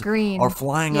limbs are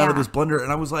flying out of this blender,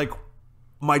 and I was like,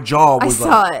 my jaw was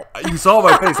You saw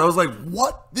my face. I was like,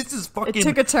 what? This is fucking It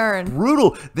took a turn.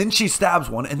 Brutal. Then she stabs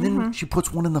one, and then she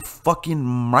puts one in the fucking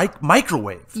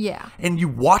microwave. Yeah. And you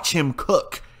watch him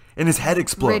cook, and his head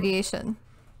explodes. Radiation.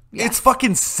 Yes. It's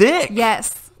fucking sick.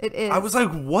 Yes, it is. I was like,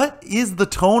 what is the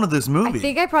tone of this movie? I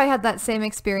think I probably had that same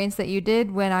experience that you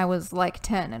did when I was like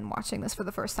 10 and watching this for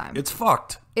the first time. It's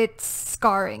fucked. It's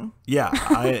scarring. Yeah,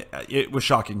 it was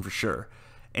shocking for sure.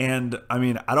 And, I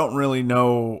mean, I don't really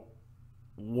know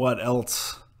what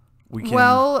else we can...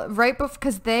 Well, right before...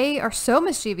 Because they are so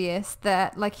mischievous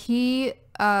that, like, he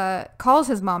calls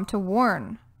his mom to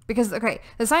warn. Because, the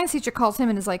science teacher calls him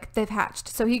and is like, they've hatched.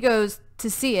 So he goes to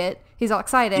see it. He's all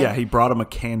excited. Yeah, he brought him a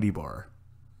candy bar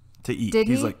to eat. Did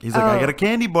he? He's like, I got a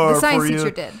candy bar for you. The science teacher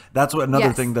did. That's what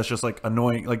another thing that's just like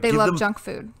annoying. Like, they love junk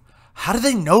food. How do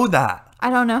they know that? I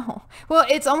don't know. Well,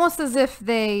 it's almost as if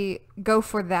they go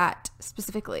for that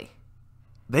specifically.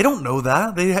 They don't know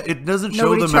that. It doesn't show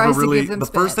Nobody them tries ever to really. give them The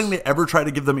first spinach. thing they ever try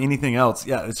to give them anything else,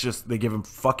 it's just they give them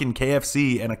fucking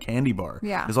KFC and a candy bar.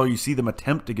 Yeah. Is all you see them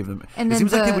attempt to give them. And it then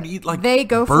seems like they would eat like they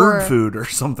go bird for- food or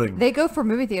something. They go for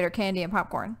movie theater candy and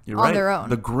popcorn You're on right. their own.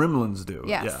 The Gremlins do.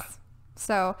 Yes. Yeah.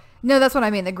 So, no, that's what I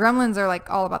mean. The Gremlins are like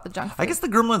all about the junk food. I guess the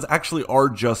Gremlins actually are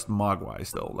just Mogwai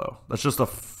still, though. That's just a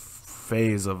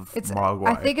phase of Mogwai.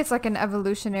 I think it's like an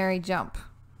evolutionary jump.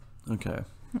 Okay.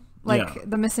 Like Yeah.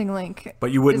 the missing link.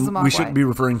 But you is wouldn't. the We Mogwai. shouldn't be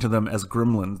referring to them as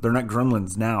Gremlins. They're not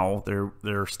Gremlins now.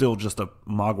 They're still just a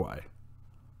Mogwai.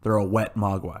 They're a wet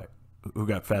Mogwai who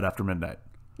got fed after midnight.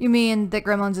 You mean that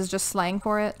Gremlins is just slang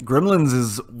for it? Gremlins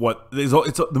is what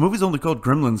the movie's only called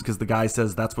Gremlins because the guy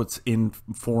says that's what's in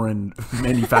foreign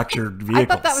manufactured vehicles. I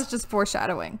thought that was just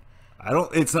foreshadowing.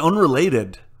 It's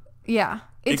unrelated. Yeah.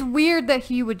 It's weird that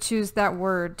he would choose that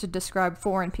word to describe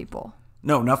foreign people.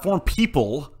 No, not foreign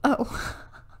people. Oh.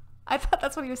 I thought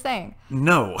that's what he was saying.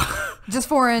 No. Just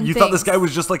foreign You things. thought this guy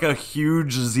was just like a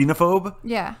huge xenophobe?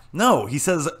 Yeah. No, he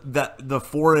says that the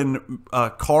foreign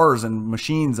cars and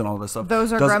machines and all this stuff.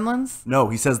 Those are gremlins? No,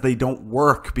 he says they don't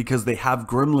work because they have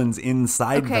gremlins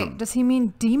inside Okay, them. does he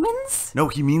mean demons? No,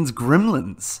 he means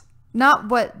gremlins. Not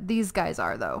what these guys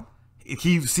are, though.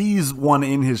 He sees one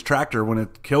in his tractor when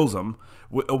it kills him.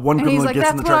 One And gremlin he's like, gets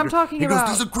in "That's the what I'm tractor. talking he about."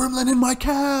 goes, "There's a gremlin in my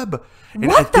cab." And I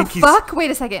What the think he's- fuck?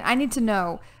 Wait a second. I need to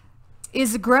know.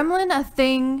 Is Gremlin a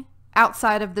thing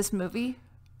outside of this movie?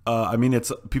 I mean, it's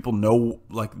people know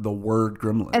like the word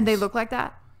gremlin, And they look like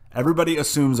that? Everybody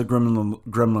assumes a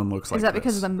gremlin looks like. Is that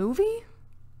because this. of the movie?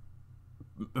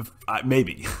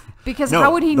 Maybe. Because No,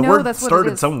 how would he the know word that's what started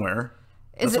it is? somewhere.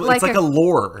 Is That's it what- it's like a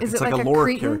lore. Is It's it like like a lore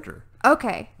cretin? character.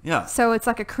 Okay. Yeah. So it's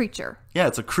like a creature. Yeah,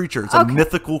 it's a creature. It's a Okay.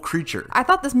 mythical creature. I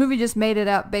thought this movie just made it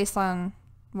up based on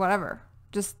whatever.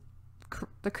 Just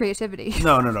the creativity.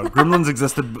 No. Gremlins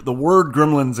existed. The word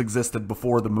gremlins existed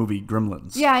before the movie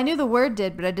Gremlins. Yeah, I knew the word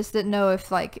did, but I just didn't know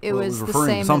if like it Well, it was was the referring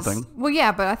to same something. as. Well,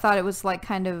 yeah, but I thought it was like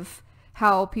kind of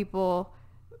how people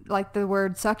like the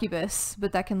word succubus,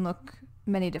 but that can look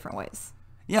many different ways.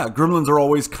 Yeah, gremlins are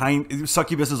always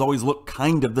succubuses always look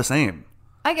kind of the same.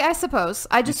 I suppose.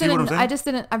 I just see what I'm didn't. saying? I just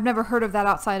didn't. I've never heard of that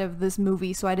outside of this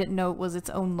movie, so I didn't know it was its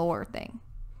own lore thing.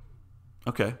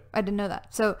 Okay. I didn't know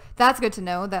that. So that's good to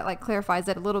know. That like clarifies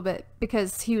that a little bit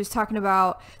because he was talking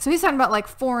about. So he's talking about like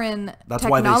foreign That's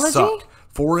technology. why they suck.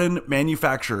 Foreign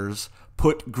manufacturers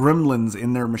put gremlins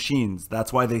in their machines.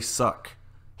 That's why they suck.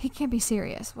 He can't be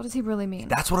serious. What does he really mean?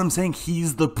 That's what I'm saying.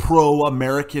 He's the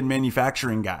pro-American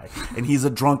manufacturing guy, and he's a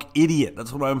drunk idiot.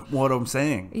 That's what I'm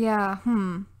saying. Yeah.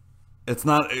 It's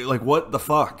not like what the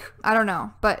fuck. I don't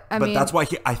know, but I But mean, that's why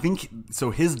I think so.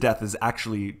 His death is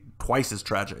actually twice as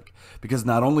tragic because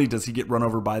not only does he get run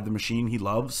over by the machine he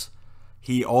loves,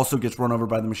 he also gets run over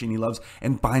by the machine he loves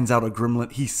and finds out a gremlin.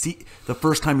 The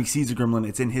first time he sees a gremlin,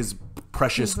 it's in his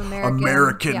precious His American,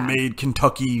 American-made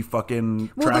Kentucky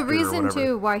fucking well, tractor the reason or whatever.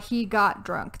 too why he got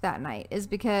drunk that night is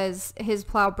because his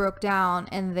plow broke down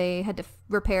and they had to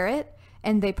repair it,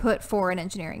 and they put foreign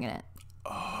engineering in it.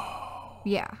 Oh.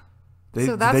 Yeah.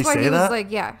 So that's they why say he was that?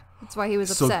 like, yeah. That's why he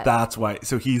was So upset. that's why.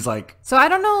 So he's like So I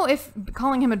don't know if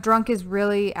calling him a drunk is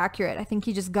really accurate. I think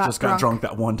he just got drunk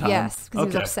that one time. Yes, because he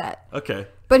was upset. Okay.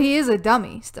 But he is a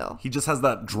dummy still. He just has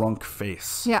that drunk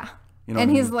face. Yeah. You know and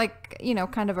what I he's mean?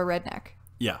 like, kind of a redneck.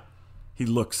 Yeah. He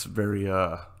looks very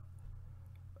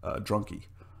drunky.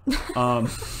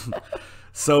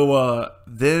 So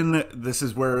then this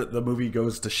is where the movie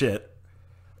goes to shit.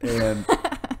 And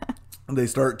they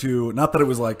start to, not that it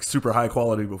was like super high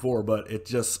quality before, but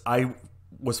I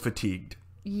was fatigued.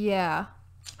 Yeah.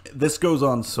 This goes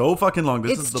on so fucking long.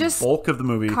 This It's is the just bulk of the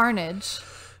movie. Carnage.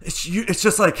 It's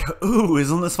just like, ooh,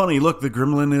 isn't this funny? Look, the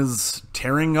gremlin is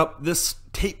tearing up this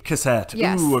tape cassette.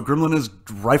 Yes. Ooh, a gremlin is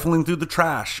rifling through the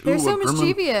trash. They're Ooh, so a gremlin...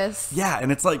 mischievous. Yeah,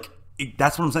 and it's like,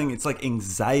 that's what I'm saying. It's like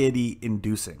anxiety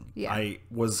inducing. Yeah. I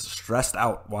was stressed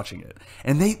out watching it.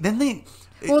 And they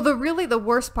Well, the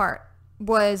worst part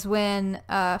was when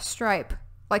Stripe,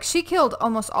 like she killed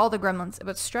almost all the gremlins,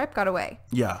 but Stripe got away.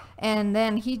 yeah. And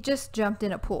then he just jumped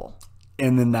in a pool.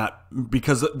 And then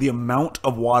because the amount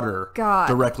of water God.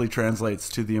 directly translates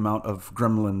to the amount of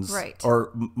gremlins Right.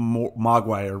 or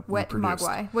mogwai are Wet produced.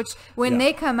 mogwai. Which, when Yeah.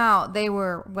 they come out, they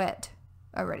were wet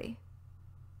already.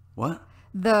 What?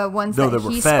 The ones No, that they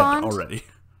were he fed spawned. already.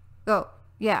 Oh,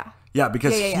 yeah. Yeah,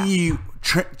 because Yeah. he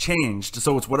changed.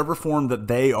 So it's whatever form that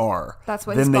they are. That's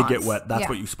what he Then they spawns. get wet. That's Yeah.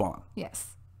 what you spawn. Yes.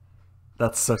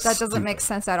 That's so That doesn't stupid. make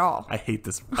sense at all. I hate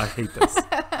this.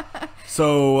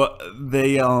 So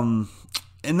they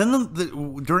And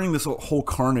then during this whole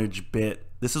carnage bit,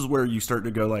 this is where you start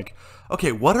to go like,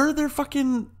 okay, what are their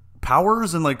fucking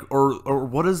powers and like, or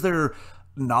what is their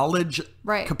knowledge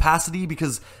capacity?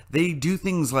 Because they do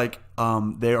things like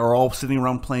they are all sitting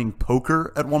around playing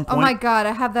poker at one point. Oh my god,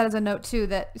 I have that as a note too,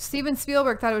 that Steven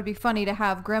Spielberg thought it would be funny to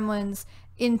have gremlins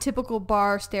in typical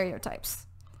bar stereotypes.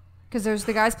 Because there's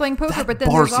the guys playing poker, but then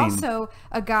there's also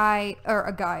a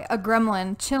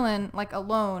gremlin chilling like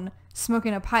alone,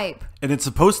 smoking a pipe. And it's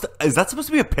is that supposed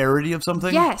to be a parody of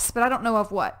something? Yes, but I don't know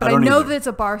of what. But I know that it's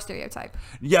a bar stereotype.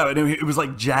 Yeah, and it was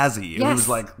like jazzy. Yes. It was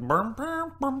like...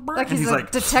 Like he's a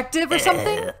detective or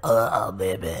something?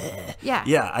 Baby. Yeah.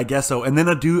 Yeah, I guess so. And then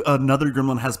another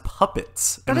gremlin has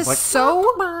puppets. That is like,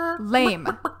 so lame.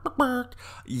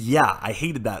 Yeah, I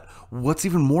hated that. What's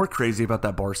even more crazy about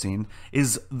that bar scene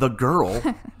is the girl...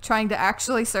 trying to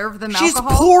actually serve them She's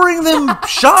alcohol. pouring them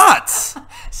shots!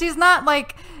 She's not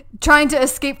like... trying to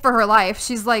escape for her life.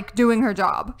 She's like doing her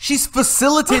job. She's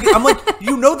facilitating. I'm like,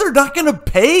 they're not gonna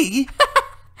pay.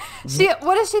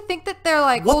 What does she think that they're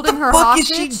like holding her What the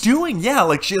hostage? fuck is she doing? Yeah,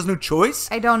 like she has no choice.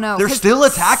 I don't know. They're still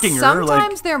attacking her.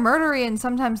 Sometimes they're murdery and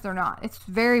sometimes they're not. It's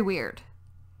very weird.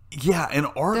 Yeah, and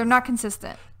they're not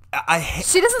consistent.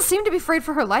 She doesn't seem to be afraid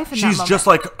for her life in that moment. She's just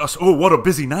like, oh, what a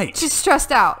busy night. She's stressed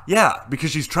out. Yeah,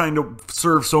 because she's trying to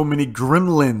serve so many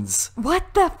gremlins.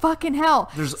 What the fucking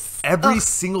hell? There's every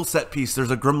single set piece,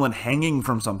 there's a gremlin hanging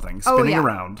from something, spinning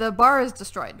around. The bar is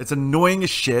destroyed. It's annoying as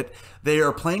shit. They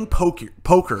are playing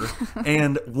poker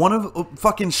and one of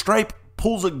fucking Stripe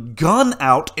pulls a gun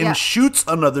out and shoots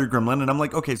another gremlin. And I'm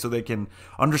like, okay, so they can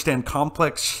understand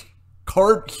complex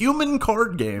human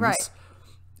card games. Right.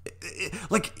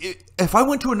 Like, if I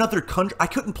went to another country, I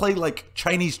couldn't play like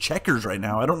Chinese checkers right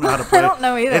now. I don't know how to play. I don't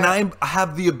know either. And I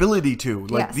have the ability to.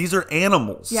 Like, these are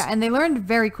animals. Yeah, and they learned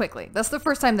very quickly. That's the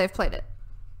first time they've played it.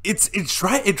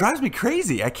 It drives me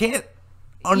crazy. I can't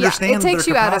understand. It takes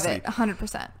their you out of capacity.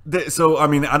 it 100%. So I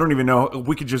mean, I don't even know.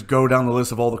 We could just go down the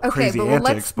list of all the crazy antics.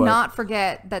 Let's not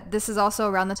forget that this is also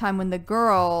around the time when the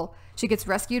girl, she gets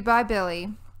rescued by Billy,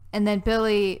 and then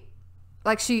Billy,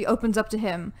 like, she opens up to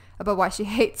him about why she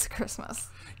hates Christmas.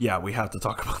 Yeah, we have to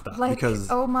talk about that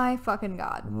because oh my fucking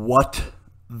god, what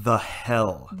the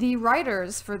hell? The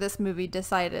writers for this movie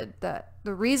decided that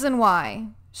the reason why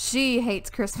she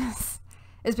hates Christmas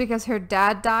is because her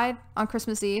dad died on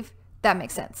Christmas Eve. That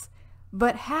makes sense.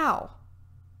 But how?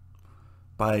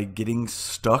 By getting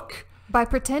stuck. By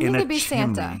pretending to be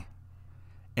Santa.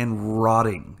 And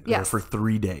rotting there for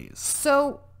 3 days.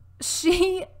 So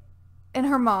she and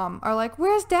her mom are like,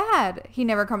 where's Dad? He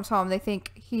never comes home. They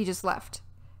think he just left.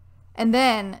 And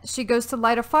then she goes to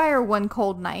light a fire one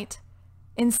cold night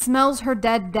and smells her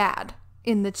dead dad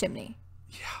in the chimney.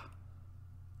 Yeah.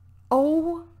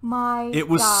 Oh my God. It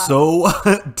was so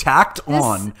tacked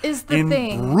on. This is the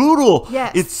thing. Brutal.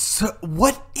 Yes.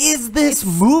 What is this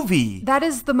movie? That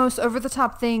is the most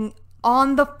over-the-top thing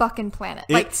on the fucking planet.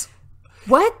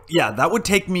 What? Yeah, that would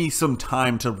take me some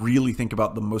time to really think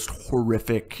about the most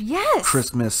horrific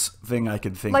Christmas thing I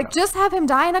could think of. Like, just have him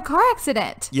die in a car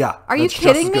accident. Yeah. Are you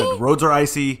kidding me? Roads are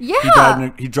icy.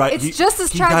 Yeah. He died it's just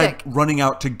as tragic. He died running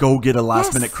out to go get a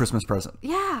last-minute Christmas present.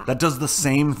 Yeah. That does the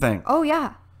same thing. Oh,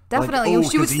 yeah. Definitely.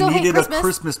 Like, she would still hate Christmas. A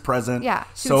Christmas present she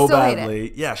so would still badly.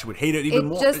 Hate it. Yeah, she would hate it even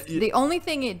more. The only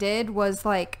thing it did was,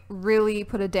 like, really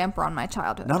put a damper on my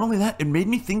childhood. Not only that, it made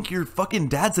me think your fucking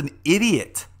dad's an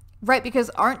idiot. Right, because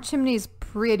aren't chimneys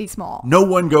pretty small? No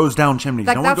one goes down chimneys.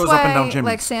 Like, no one goes up and down chimneys.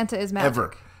 Like, Santa is magic.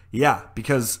 Ever. Yeah,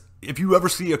 because if you ever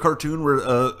see a cartoon where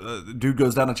a dude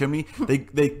goes down a chimney,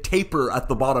 they taper at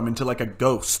the bottom into like a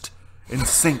ghost and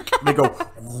sink. They go,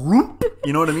 whoop,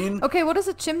 you know what I mean? Okay, what is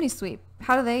a chimney sweep?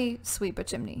 How do they sweep a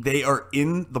chimney? They are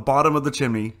in the bottom of the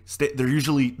chimney.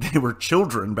 They were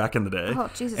children back in the day.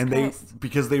 Oh, Jesus Christ.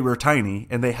 Because they were tiny,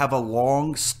 and they have a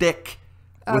long stick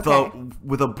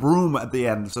with a broom at the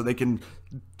end so they can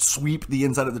sweep the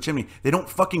inside of the chimney. They don't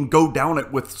fucking go down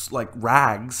it with like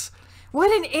rags. What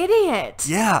an idiot.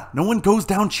 Yeah, no one goes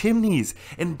down chimneys.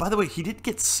 And by the way, he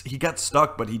got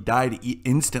stuck, but he died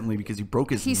instantly because he broke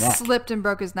his neck. He slipped and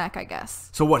broke his neck, I guess.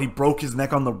 So what, he broke his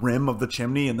neck on the rim of the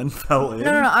chimney and then fell in?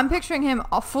 No, I'm picturing him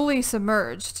fully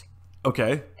submerged.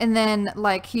 Okay. And then,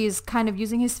 like, he's kind of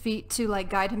using his feet to, like,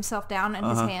 guide himself down and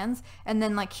his hands. And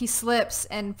then, like, he slips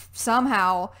and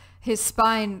somehow his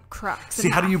spine cracks. See,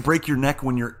 how do you break your neck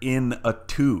when you're in a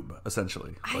tube,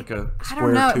 essentially? Like a square I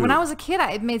don't know. tube. When I was a kid,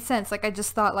 it made sense. Like, I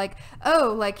just thought, like,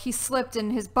 oh, like, he slipped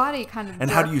and his body kind of...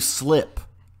 And how do you slip?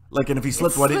 Like, and if he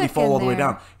slipped, why didn't he fall all the way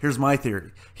down? Here's my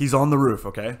theory. He's on the roof,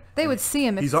 okay? They would see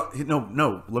him if...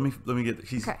 No, let me get...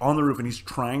 He's on the roof, and he's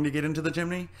trying to get into the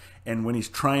chimney, and when he's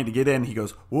trying to get in, he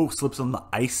goes, whoa, slips on the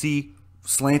icy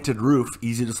slanted roof,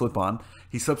 easy to slip on.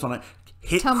 He slips on it,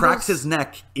 cracks his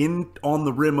neck on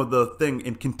the rim of the thing,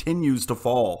 and continues to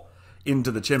fall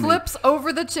into the chimney. Flips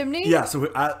over the chimney? Yeah,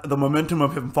 so at the momentum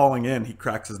of him falling in, he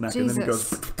cracks his neck, Jesus. and then he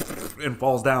goes and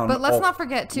falls down. But let's not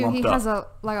forget, too, he has a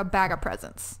bag of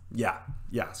presents. Yeah.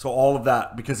 So all of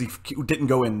that, because he didn't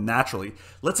go in naturally.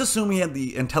 Let's assume he had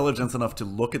the intelligence enough to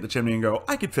look at the chimney and go,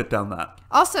 I could fit down that.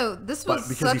 Also, this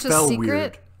was such a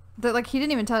secret that, like, he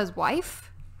didn't even tell his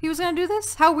wife he was going to do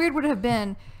this. How weird would it have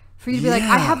been for you to be like,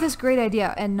 I have this great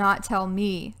idea, and not tell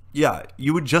me? Yeah,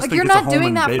 you would just like, think you're it's not a home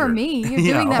doing that invader. for me.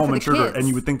 You're doing that for the kids. And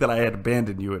you would think that I had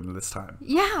abandoned you in this time.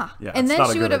 Yeah. And then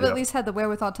she would have idea. at least had the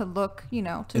wherewithal to look, to in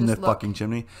just the fucking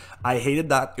chimney. I hated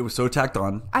that. It was so tacked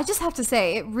on. I just have to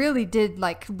say, it really did,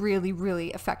 like, really,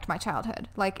 really affect my childhood.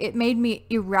 Like, it made me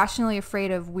irrationally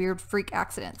afraid of weird freak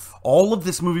accidents. All of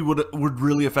this movie would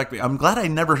really affect me. I'm glad I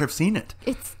never have seen it.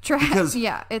 It's because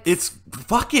it's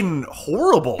fucking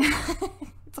horrible.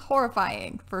 It's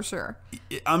horrifying, for sure.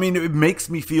 I mean, it makes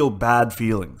me feel bad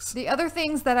feelings. The other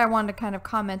things that I wanted to kind of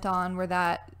comment on were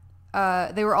that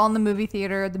they were all in the movie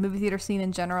theater. The movie theater scene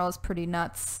in general is pretty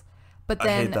nuts. But then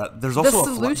I hate that. There's also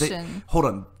the solution. hold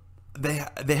on.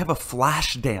 They have a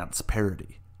flash dance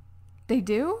parody. They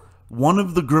do? One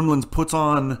of the Gremlins puts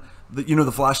on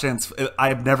the flash dance. I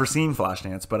have never seen flash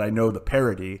dance, but I know the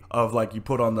parody of, like, you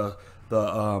put on the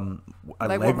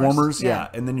leg warmers, yeah,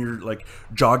 and then you're, like,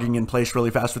 jogging in place really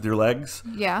fast with your legs,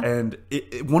 yeah, and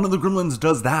one of the Gremlins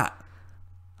does that.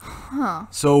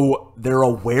 So they're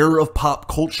aware of pop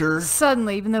culture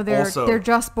suddenly, even though they're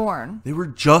just born. They were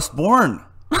just born.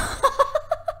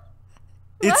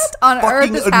 It's what on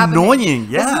earth is annoying. Happening?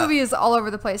 Yeah, this movie is all over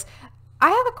the place. I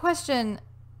have a question.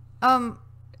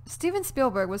 Steven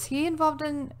Spielberg, was he involved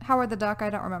in Howard the Duck? I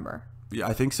don't remember. Yeah,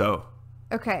 I think so.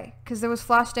 Okay, because there was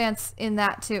Flashdance in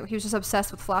that too. He was just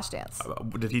obsessed with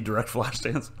Flashdance. Did he direct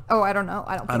Flashdance? Oh, I don't know.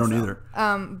 I don't so. Either.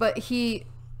 But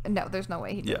no, there's no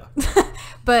way he did. Yeah.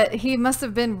 But he must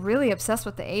have been really obsessed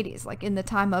with the 80s, like in the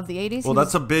time of the 80s. Well,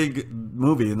 that's a big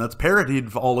movie, and that's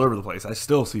parodied all over the place. I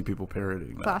still see people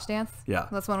parodying that. Flashdance? Yeah.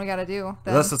 That's one we got to do.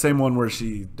 That's the same one where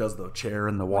she does the chair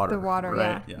in the water. With the water,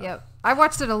 right? Yeah. Yep. I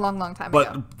watched it a long time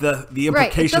ago. But the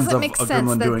implications of a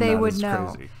Gremlin doing that that is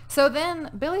know. crazy. So then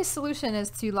Billy's solution is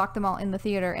to lock them all in the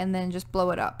theater and then just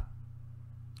blow it up.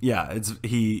 Yeah,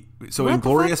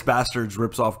 Inglourious Bastards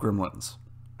rips off Gremlins.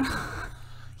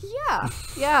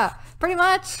 Yeah, pretty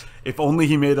much. If only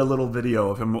he made a little video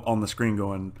of him on the screen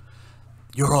going,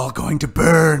 "You're all going to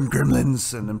burn,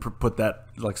 Gremlins," and then put that,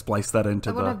 like, splice that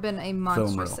into the. That would have been a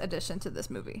monstrous addition to this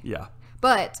movie. Yeah.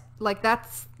 But, like, a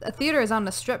theater is on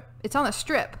the strip. It's on a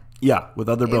strip. Yeah, with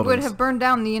other buildings. It would have burned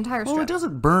down the entire strip. Well, it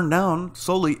doesn't burn down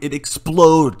solely. It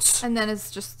explodes. And then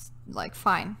it's just, like,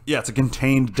 fine. Yeah, it's a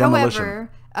contained demolition.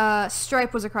 However,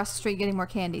 Stripe was across the street getting more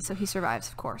candy, so he survives,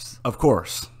 of course. Of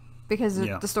course. Because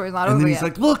the story's not over yet. And then he's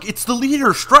like, look, it's the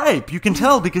leader, Stripe. You can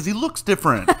tell because he looks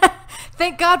different.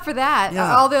 Thank God for that.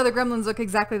 Yeah. All the other Gremlins look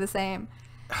exactly the same.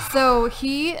 So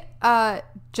he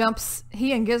jumps,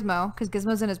 he and Gizmo, because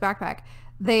Gizmo's in his backpack,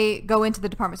 they go into the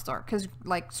department store because,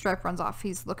 like, Stripe runs off.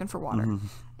 He's looking for water. Mm-hmm.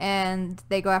 And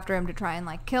they go after him to try and,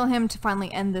 like, kill him to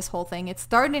finally end this whole thing. It's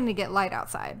starting to get light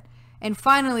outside. And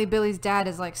finally, Billy's dad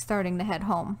is, like, starting to head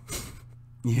home.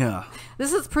 Yeah.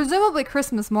 This is presumably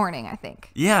Christmas morning, I think.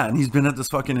 Yeah, and he's been at this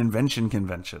fucking invention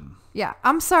convention. Yeah.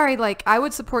 I'm sorry, like, I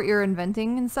would support your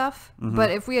inventing and stuff, but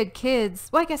if we had kids,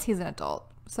 well, I guess he's an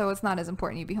adult, so it's not as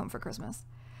important you be home for Christmas.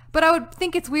 But I would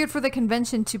think it's weird for the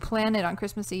convention to plan it on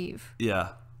Christmas Eve. Yeah.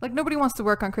 Like, nobody wants to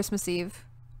work on Christmas Eve.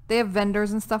 They have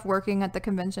vendors and stuff working at the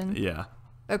convention. Yeah.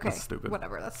 Okay, that's stupid.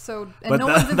 Whatever. That's so. And but no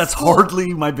that's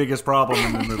hardly my biggest problem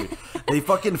in the movie. They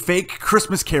fucking fake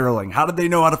Christmas caroling. How did they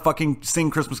know how to fucking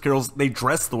sing Christmas carols? They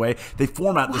dress the way. They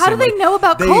format the same way. How do they know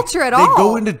about culture at all? They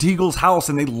go into Deagle's house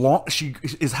and she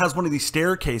has one of these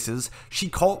staircases. She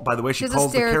calls the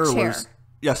carolers. Chair.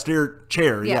 Yeah, stair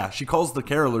chair. Yeah. She calls the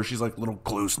carolers. She's like little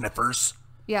glue sniffers.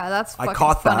 Yeah, that's fucking I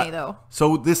caught funny that. This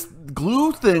So this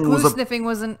glue thing sniffing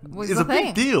was a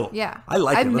big deal. Yeah, I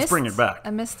like it. Let's bring it back. I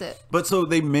missed it. But so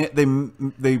they make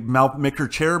her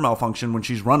chair malfunction when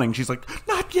she's running. She's like,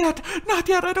 not yet.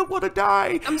 I don't want to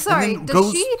die. I'm sorry.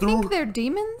 Does she think they're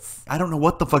demons? I don't know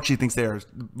what the fuck she thinks they are.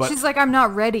 But she's like, I'm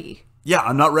not ready. Yeah,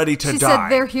 I'm not ready to die. She said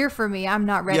they're here for me. I'm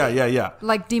not ready. Yeah.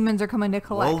 Like demons are coming to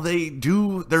collect.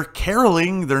 Well, they're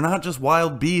caroling. They're not just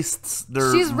wild beasts.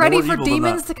 She's ready for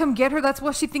demons to come get her. That's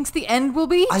what she thinks the end will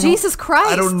be? Jesus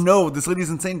Christ. I don't know. This lady's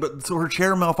insane. But so her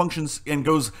chair malfunctions and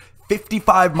goes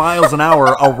 55 miles an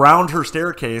hour around her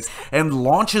staircase and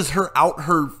launches her out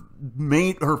her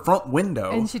her front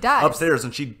window and she dies upstairs,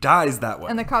 and she dies that way.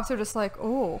 And the cops are just like,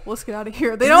 "Oh, let's get out of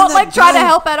here." They don't like try to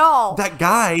help at all. That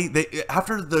guy,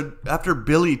 after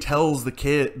Billy tells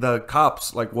the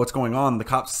cops like what's going on, the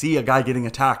cops see a guy getting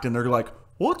attacked, and they're like,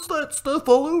 "What's that stuff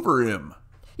all over him?"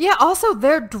 Yeah. Also,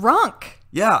 they're drunk.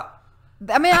 Yeah.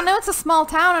 I mean, I know it's a small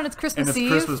town and it's Christmas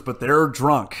Eve. Christmas, but they're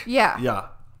drunk. Yeah. Yeah.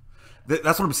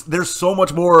 That's what there's so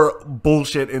much more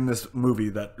bullshit in this movie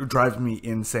that drives me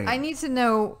insane. I need to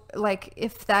know, like,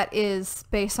 if that is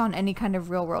based on any kind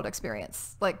of real world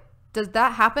experience. Like, does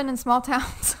that happen in small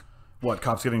towns? What,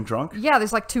 cops getting drunk? Yeah,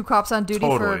 there's like 2 cops on duty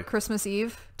for Christmas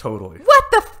Eve. Totally. What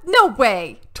the? No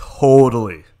way.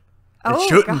 Totally. Oh, it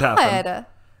shouldn't God. happen.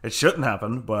 It shouldn't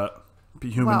happen, but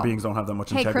human beings don't have that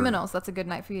much integrity. Hey, criminals, that's a good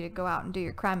night for you to go out and do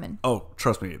your criming. Oh,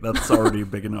 trust me, that's already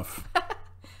big enough.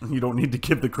 You don't need to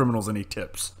give the criminals any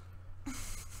tips.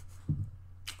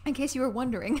 In case you were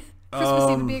wondering, Christmas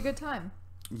Eve would be a good time.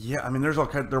 Yeah, I mean, there's all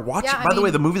kinds. They're watching. Yeah, by the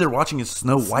way, the movie they're watching is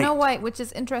Snow White. Snow White, which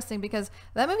is interesting because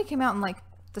that movie came out in like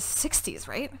the 60s,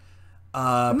 right?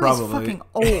 Probably. Fucking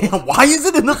old. Why is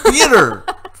it in the theater?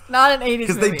 It's not an 80s movie.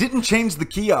 Because they didn't change the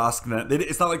kiosk.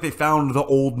 It's not like they found the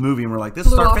old movie and were like, "This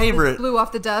is our favorite." Blew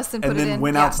off the dust and put it in. And then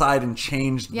went outside and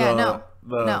changed the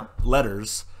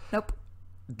letters. Nope.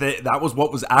 That was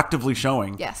what was actively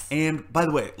showing. Yes. And by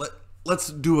the way, let's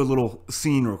do a little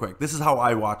scene real quick. This is how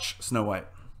I watch Snow White.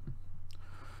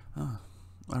 I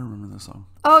remember this song.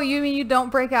 Oh, you mean you don't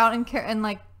break out and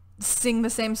like sing the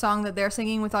same song that they're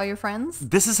singing with all your friends?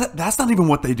 That's not even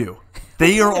what they do.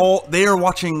 They are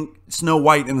watching Snow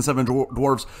White and the Seven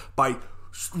Dwarfs by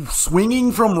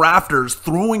swinging from rafters,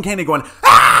 throwing candy, going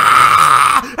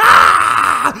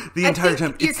the entire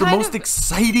time. It's the most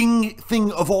exciting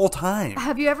thing of all time.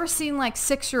 Have you ever seen like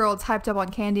 6-year-olds hyped up on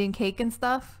candy and cake and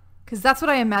stuff? Because that's what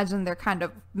I imagine they're kind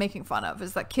of making fun of,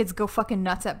 is that kids go fucking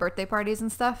nuts at birthday parties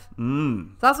and stuff. So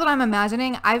that's what I'm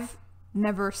imagining. I've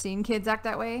never seen kids act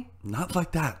that way. Not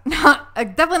like that.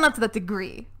 Definitely not to that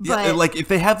degree. But yeah, like if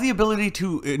they have the ability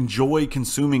to enjoy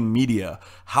consuming media,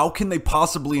 how can they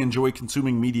possibly enjoy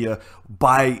consuming media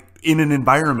in an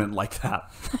environment like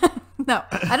that? No,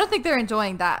 I don't think they're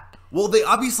enjoying that. Well, they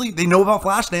know about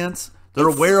Flashdance. They're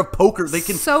aware of poker. They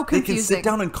can sit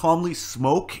down and calmly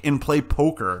smoke and play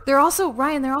poker. They're also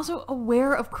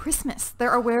aware of Christmas.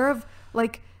 They're aware of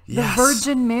like the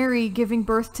Virgin Mary giving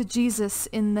birth to Jesus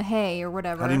in the hay or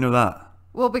whatever. How do you know that?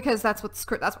 Well, because that's what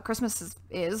Christmas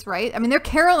is, right? I mean, they're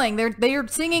caroling. They're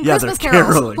singing they're Christmas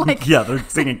carols. Like, yeah, they're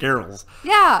singing carols.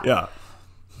 Yeah. Yeah.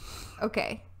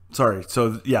 Okay. Sorry.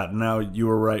 So yeah, now you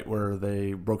were right where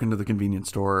they broke into the convenience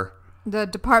store. The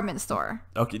department store.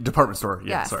 Okay, department store.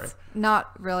 Yeah, yes. Sorry.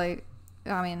 Not really.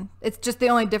 I mean, it's just the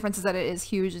only difference is that it is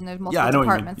huge and there's multiple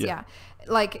departments. Yeah.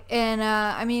 Like, and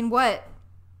I mean, what?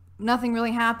 Nothing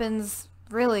really happens,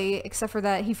 really, except for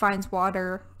that he finds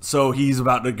water. So he's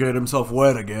about to get himself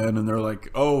wet again, and they're like,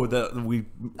 "Oh,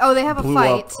 they have a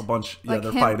fight. Up a bunch. Yeah, like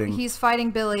they're fighting. He's fighting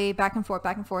Billy back and forth.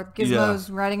 Gizmo's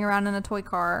riding around in a toy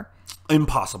car.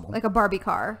 Impossible. Like a Barbie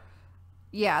car.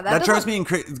 Yeah, that drives me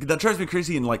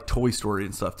crazy in like Toy Story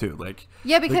and stuff too. Like,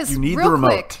 yeah, because you need real the remote.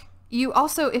 Quick, you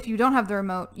also, if you don't have the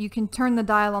remote, you can turn the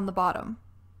dial on the bottom,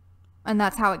 and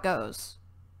that's how it goes.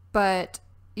 But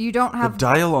you don't have the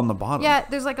dial on the bottom. Yeah,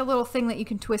 there's like a little thing that you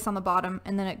can twist on the bottom,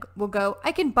 and then it will go.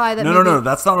 I can buy that. No,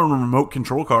 that's not on remote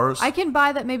control cars. I can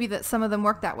buy that. Maybe that some of them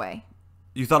work that way.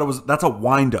 You thought that's a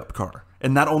wind-up car,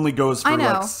 and that only goes for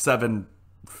like 7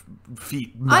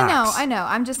 feet max. I know.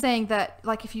 I'm just saying that,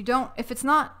 like, if it's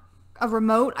not a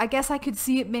remote, I guess I could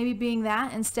see it maybe being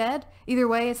that instead. Either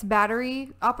way, it's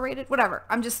battery operated, whatever.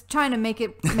 I'm just trying to make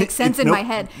it make sense in my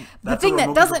head. The thing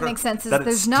that doesn't make sense is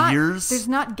there's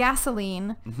not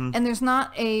gasoline and there's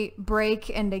not a brake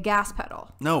and a gas pedal.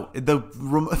 No,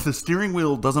 the steering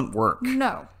wheel doesn't work.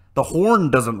 No. The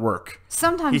horn doesn't work.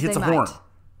 Sometimes he hits they a horn.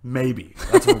 Maybe.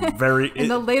 That's a very in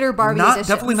the later Barbie editions.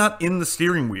 Definitely not in the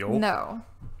steering wheel. No.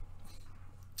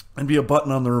 And be a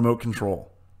button on the remote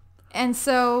control. And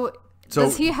so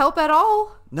does he help at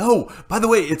all? No. By the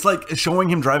way, it's like showing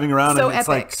him driving around, and it's epic.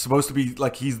 like supposed to be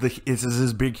like this is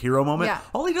his big hero moment. Yeah.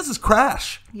 All he does is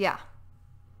crash. Yeah.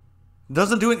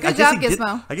 Doesn't do it. Good job,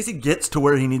 Gizmo. I guess he gets to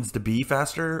where he needs to be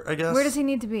faster, I guess. Where does he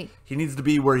need to be? He needs to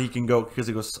be where he can go, because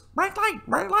he goes, bright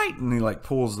light, and he like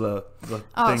pulls the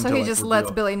thing. So he just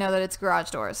lets Billy know that it's garage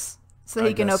doors, so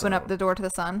he can open up the door to the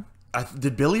sun.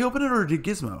 Did Billy open it, or did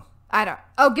Gizmo? I don't.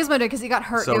 Oh, Gizmo did, because he got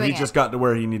hurt doing it. So he just got to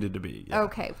where he needed to be. Yeah.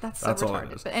 Okay, that's retarded. All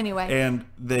it is. But anyway. And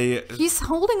he's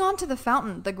holding on to the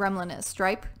fountain, the gremlin is,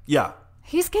 Stripe. Yeah.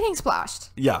 He's getting splashed.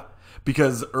 Yeah.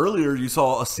 Because earlier you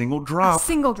saw a single drop. A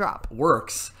single drop.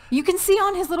 Works. You can see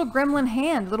on his little gremlin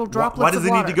hand, little droplets of water. Why does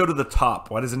he need to go to the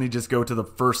top? Why doesn't he just go to the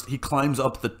first? He climbs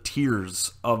up the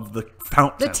tiers of the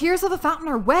fountain. The tiers of the fountain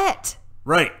are wet.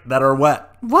 Right, that are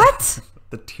wet. What?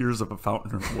 The tiers of a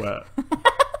fountain are wet.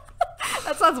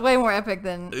 That sounds way more epic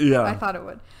than I thought it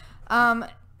would.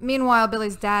 Meanwhile,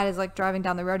 Billy's dad is like driving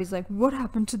down the road. He's like, "What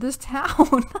happened to this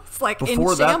town?" It's like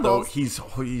Before in that, shambles. though,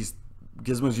 he's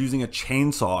Gizmo's using a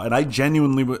chainsaw, and I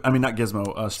genuinely, I mean, not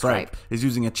Gizmo, Stripe is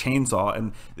using a chainsaw,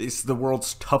 and it's the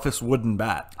world's toughest wooden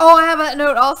bat. Oh, I have a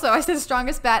note also. I said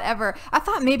strongest bat ever. I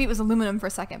thought maybe it was aluminum for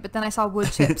a second, but then I saw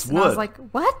wood chips, It's and wood. I was like,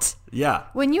 "What?" Yeah.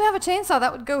 When you have a chainsaw,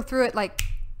 that would go through it like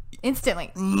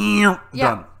instantly.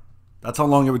 Done. That's how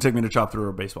long it would take me to chop through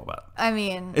a baseball bat. I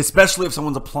mean, especially if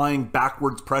someone's applying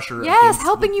backwards pressure. Yes,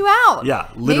 helping you out. Yeah,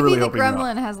 literally maybe the helping you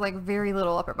out. gremlin has like very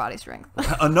little upper body strength.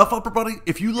 Enough upper body.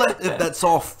 If you let that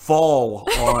saw fall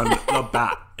on a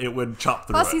bat, it would chop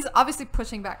through. Plus, it. he's obviously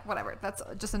pushing back. Whatever. That's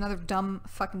just another dumb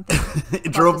fucking thing.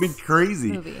 It drove me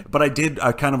crazy. Movie. But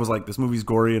I kind of was like, this movie's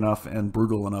gory enough and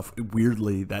brutal enough,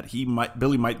 weirdly, that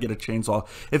Billy might get a chainsaw.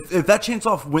 If that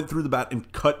chainsaw went through the bat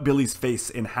and cut Billy's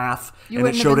face in half, and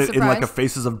it showed it in like a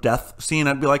Faces of Death scene,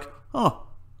 I'd be like, oh.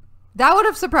 That would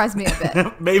have surprised me a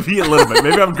bit. Maybe a little bit.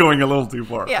 Maybe I'm going a little too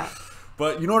far. Yeah.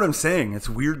 But you know what I'm saying? It's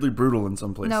weirdly brutal in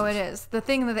some places. No, it is. The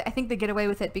thing that I think they get away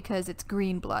with it because it's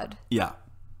green blood. Yeah.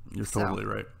 You're totally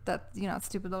right. That, it's a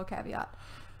stupid little caveat.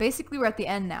 Basically, we're at the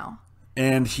end now.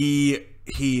 And the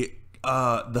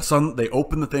sun, they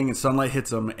open the thing and sunlight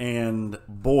hits him, and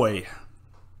boy.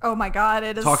 Oh my God,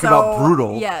 it is talk about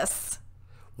brutal. Yes.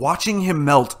 Watching him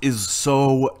melt is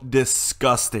so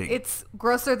disgusting. It's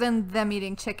grosser than them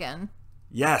eating chicken.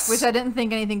 Yes. Which I didn't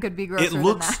think anything could be grosser than that.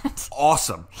 It looks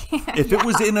awesome. If it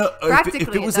was in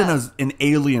an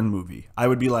alien movie, I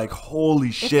would be like,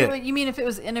 holy shit. You mean if it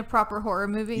was in a proper horror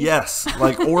movie? Yes.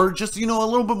 Like, or just, a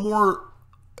little bit more,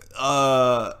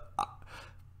 a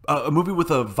movie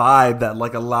with a vibe that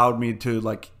like allowed me to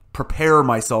like prepare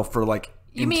myself for like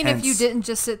You mean if you didn't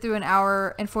just sit through an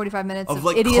hour and 45 minutes of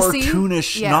like idiocy?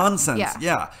 Cartoonish nonsense.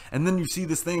 Yeah. And then you see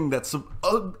this thing that's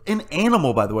an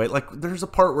animal, by the way. Like there's a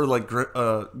part where like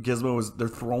Gizmo they're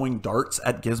throwing darts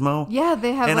at Gizmo. Yeah,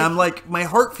 they have. And I'm like, my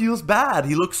heart feels bad.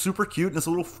 He looks super cute and it's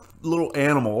a little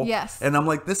animal. Yes. And I'm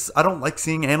like, I don't like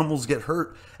seeing animals get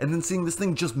hurt. And then seeing this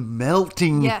thing just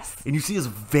melting. Yes. And you see his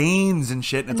veins and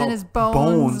shit. And then it's his all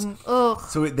bones.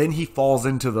 bones. So then he falls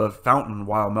into the fountain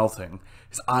while melting.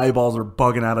 His eyeballs are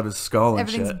bugging out of his skull and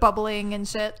Everything's shit. bubbling and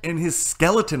shit. And his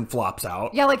skeleton flops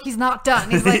out. Yeah, like he's not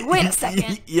done. He's like, wait a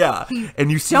second. Yeah.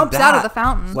 And you see jumps that out of the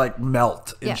fountain. like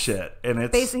melt and shit. And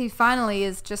it's basically, he finally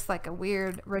is just like a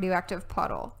weird radioactive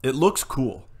puddle. It looks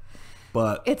cool,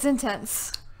 but it's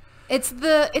intense. It's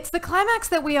the climax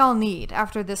that we all need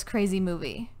after this crazy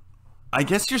movie. I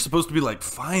guess you're supposed to be like,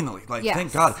 finally, like,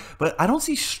 thank God. But I don't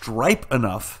see Stripe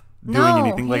enough doing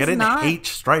anything. Like, I didn't hate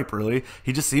Stripe, really.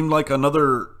 He just seemed like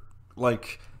another,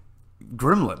 like,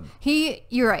 gremlin.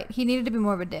 You're right. He needed to be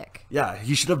more of a dick. Yeah,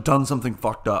 he should have done something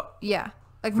fucked up. Yeah,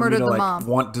 like murdered the mom.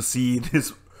 Want to see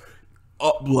this,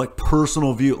 like,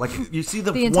 personal view. Like, you see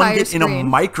the one get screen. in a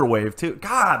microwave, too.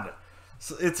 God,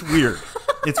 it's weird.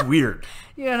 It's weird.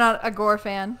 You're not a gore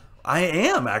fan. I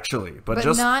am, actually. But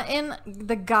just not in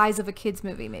the guise of a kid's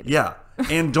movie, maybe. Yeah.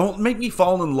 And don't make me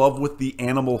fall in love with the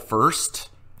animal first.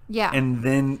 Yeah. And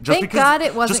then Thank God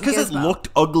it wasn't just because it looked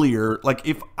uglier, like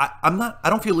if I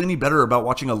don't feel any better about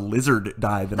watching a lizard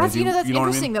die than I do. That's you know interesting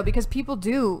what I mean? though, because people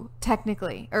do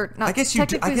technically, or not. I guess you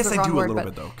do. I guess I do a little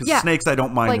bit though, because snakes I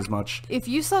don't mind as much. If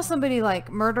you saw somebody like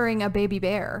murdering a baby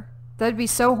bear, that'd be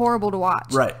so horrible to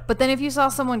watch. Right. But then if you saw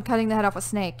someone cutting the head off a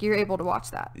snake, you're able to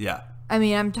watch that. Yeah. I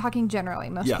mean, I'm talking generally.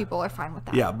 Most people are fine with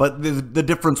that. Yeah, but the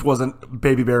difference wasn't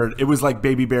baby bear. It was like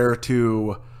baby bear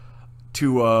to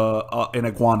an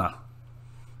iguana.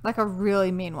 Like a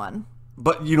really mean one.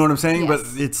 But you know what I'm saying? Yes.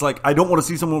 But it's like, I don't want to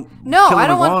see someone No, kill I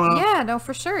don't an iguana. want. Yeah, no,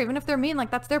 for sure. Even if they're mean, like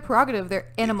that's their prerogative.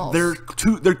 They're animals. They're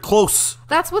close.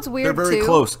 That's what's weird. They're very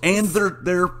close, and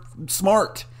they're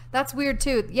smart. That's weird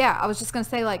too. Yeah, I was just gonna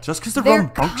say like just because they're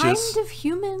kind rambunctious, of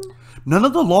human. None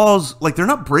of the laws, like they're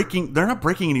not breaking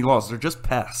any laws. They're just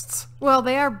pests. Well,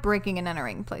 they are breaking and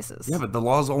entering places. Yeah, but the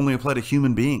laws only apply to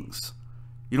human beings.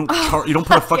 You don't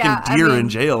put a fucking deer in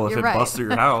jail if it busts through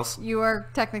your house. You are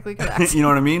technically correct. You know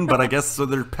what I mean? But I guess so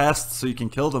they're pests, so you can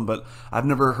kill them. But I've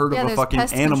never heard of a fucking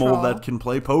animal that can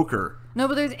play poker. No,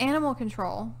 but there's animal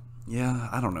control. Yeah,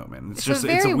 I don't know, man. It's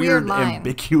a weird line.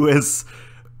 ambiguous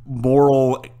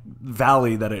moral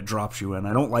valley that it drops you in.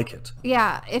 I don't like it.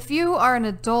 Yeah, if you are an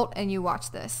adult and you watch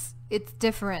this, it's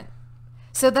different.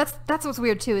 So that's what's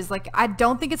weird too, is like I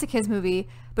don't think it's a kids movie,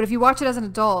 but if you watch it as an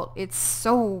adult, it's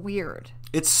so weird.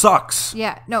 It sucks.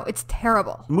 Yeah, no, it's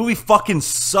terrible. The movie fucking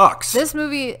sucks. This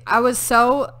movie,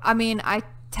 I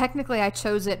technically I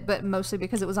chose it, but mostly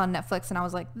because it was on Netflix, and I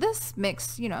was like, this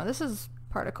makes, this is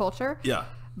part of culture. Yeah.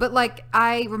 But like,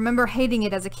 I remember hating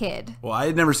it as a kid. Well, I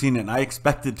had never seen it, and I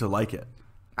expected to like it.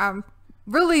 I'm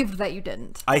relieved that you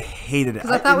didn't. I hated it.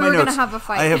 Because I thought we were going to have a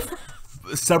fight. I have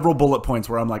several bullet points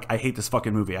where I'm like, I hate this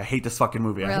fucking movie. I hate this fucking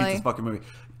movie. Really? I hate this fucking movie.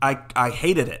 I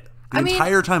hated it. The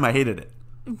entire time I hated it.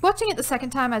 Watching it the second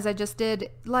time, as I just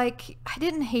did, like, I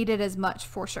didn't hate it as much,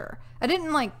 for sure. I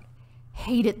didn't, like,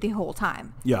 hate it the whole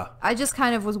time. Yeah. I just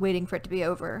kind of was waiting for it to be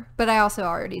over. But I also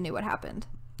already knew what happened.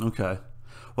 Okay.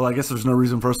 Well, I guess there's no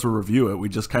reason for us to review it. We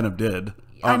just kind of did.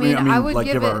 I mean, I would like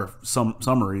give it, our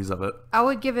summaries of it. I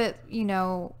would give it,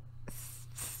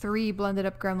 3 blended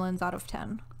up Gremlins out of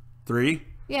 10. 3?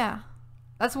 Yeah.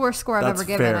 That's the worst score I've ever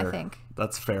given, I think.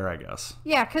 That's fair, I guess.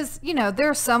 Yeah, because, there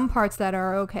are some parts that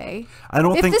are okay.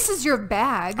 If this is your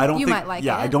bag, might like it.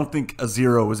 Yeah, I don't think a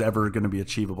 0 is ever going to be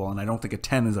achievable, and I don't think a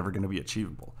 10 is ever going to be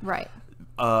achievable. Right.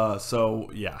 So,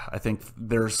 yeah, I think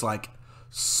there's, like,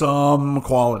 some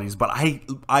qualities, but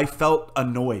I felt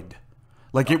annoyed.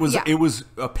 Like, it was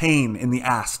a pain in the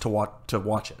ass to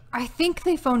watch it. I think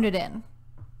they phoned it in.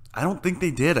 I don't think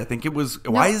they did. I think it was...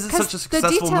 why is it such a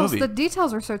successful movie? The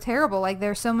details are so terrible. Like,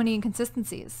 there's so many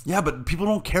inconsistencies. Yeah, but people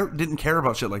didn't care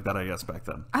about shit like that, I guess, back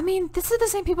then. I mean, this is the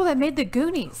same people that made The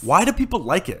Goonies. Why do people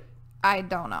like it? I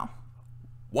don't know.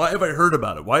 Why have I heard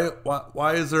about it?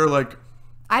 Why is there, like...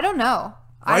 I don't know.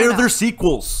 Why are there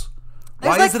sequels?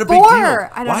 There's why is it a big deal?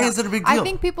 Why is it a big deal? I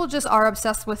think people just are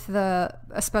obsessed with the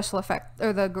special effect,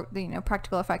 or the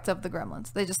practical effects of the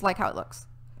Gremlins. They just like how it looks.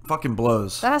 Fucking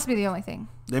blows. That has to be the only thing.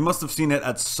 They must have seen it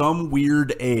at some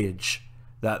weird age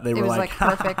that they were like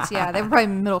perfect. Yeah, they were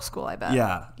probably middle school, I bet.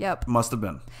 Yeah. Yep. Must have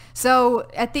been. So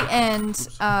at the end,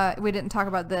 we didn't talk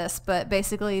about this, but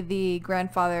basically the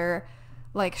grandfather,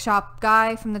 like, shop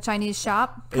guy from the Chinese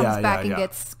shop comes back and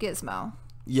gets Gizmo.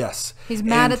 Yes. He's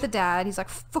mad at the dad. He's like,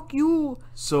 fuck you.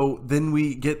 So then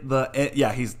we get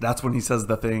that's when he says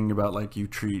the thing about, like, you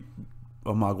treat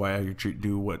a Mogwai,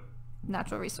 do what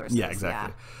natural resources. Yeah,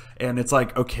 exactly. Yeah. And it's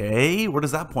like, okay, where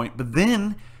does that point? But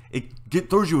then it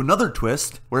throws you another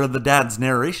twist where the dad's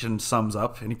narration sums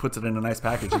up, and he puts it in a nice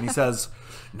package, and he says,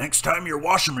 next time your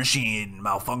washing machine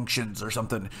malfunctions or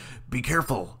something, be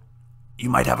careful. You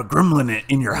might have a gremlin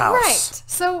in your house. Right.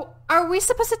 So are we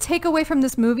supposed to take away from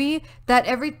this movie that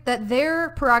their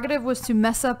prerogative was to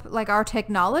mess up, like, our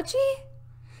technology?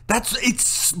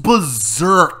 It's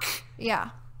berserk. Yeah.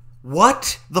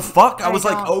 What the fuck? I was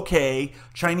like, okay,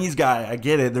 Chinese guy, I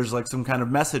get it. There's, like, some kind of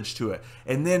message to it.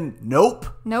 And then, nope.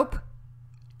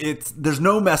 There's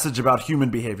no message about human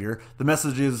behavior. The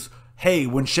message is, hey,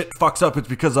 when shit fucks up, it's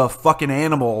because a fucking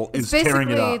animal is tearing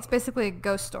it up. It's basically a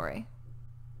ghost story.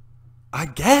 I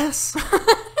guess.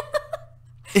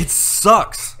 It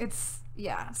sucks.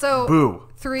 So boo.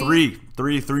 Three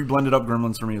blended up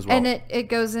Gremlins for me as well. And it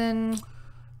goes in.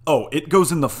 Oh, it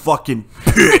goes in the fucking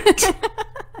pit.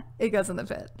 It goes in the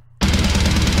pit.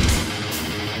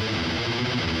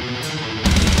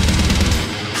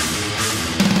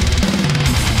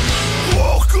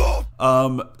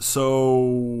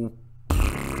 So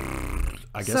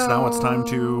I guess now it's time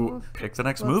to pick the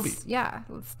next movie. Yeah,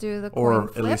 let's do the coin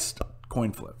flip. Or at least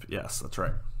coin flip. Yes, that's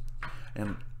right.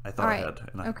 And I thought I had,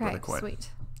 and I got it quite. Sweet.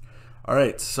 All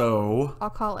right, so I'll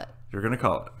call it. You're gonna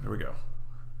call it. Here we go.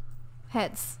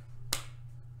 Heads.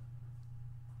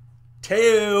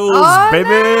 Tails, baby.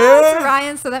 No,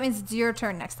 Ryan. So that means it's your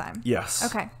turn next time. Yes.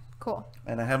 Okay. Cool.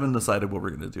 And I haven't decided what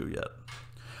we're gonna do yet.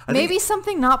 Maybe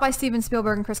something not by Steven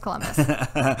Spielberg and Chris Columbus.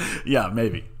 Yeah,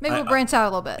 maybe. Maybe we'll branch out a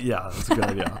little bit. Yeah, that's a good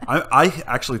idea. I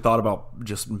actually thought about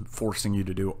just forcing you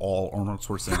to do all Arnold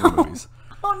Schwarzenegger movies.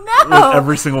 Oh, no. With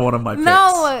every single one of my picks.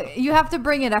 No, you have to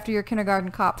bring it after your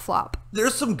Kindergarten Cop flop.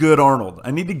 There's some good Arnold.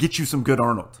 I need to get you some good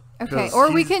Arnold. Okay,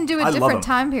 or we can do a different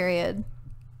time period.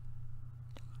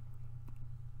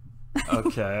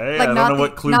 Okay. Like I don't know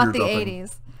what clue not you're the dropping.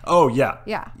 80s. Oh, yeah.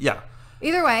 Yeah. Yeah.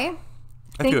 Either way.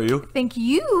 I feel you. Thank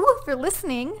you for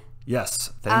listening.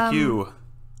 Yes. Thank you.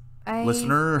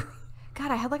 Listener.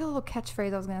 God, I had like a little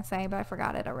catchphrase I was going to say, but I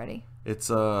forgot it already. It's,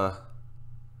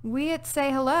 We at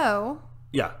Say Hello.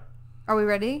 Yeah. Are we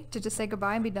ready to just say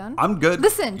goodbye and be done? I'm good.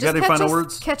 Listen,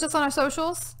 just catch us on our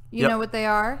socials. You know what they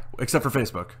are. Except for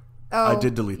Facebook. Oh, I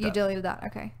did delete that. You deleted that.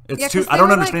 Okay. It's I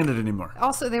don't understand it anymore.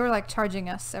 Also, they were like charging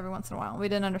us every once in a while. We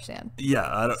didn't understand. Yeah.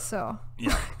 I don't. So,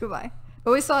 yeah. Goodbye.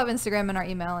 But we still have Instagram and our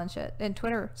email and shit and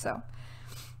Twitter. So,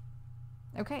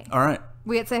 okay. All right.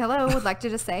 We at Say Hello would like to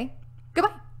just say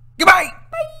goodbye. Goodbye.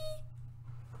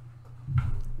 Bye.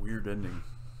 Weird ending.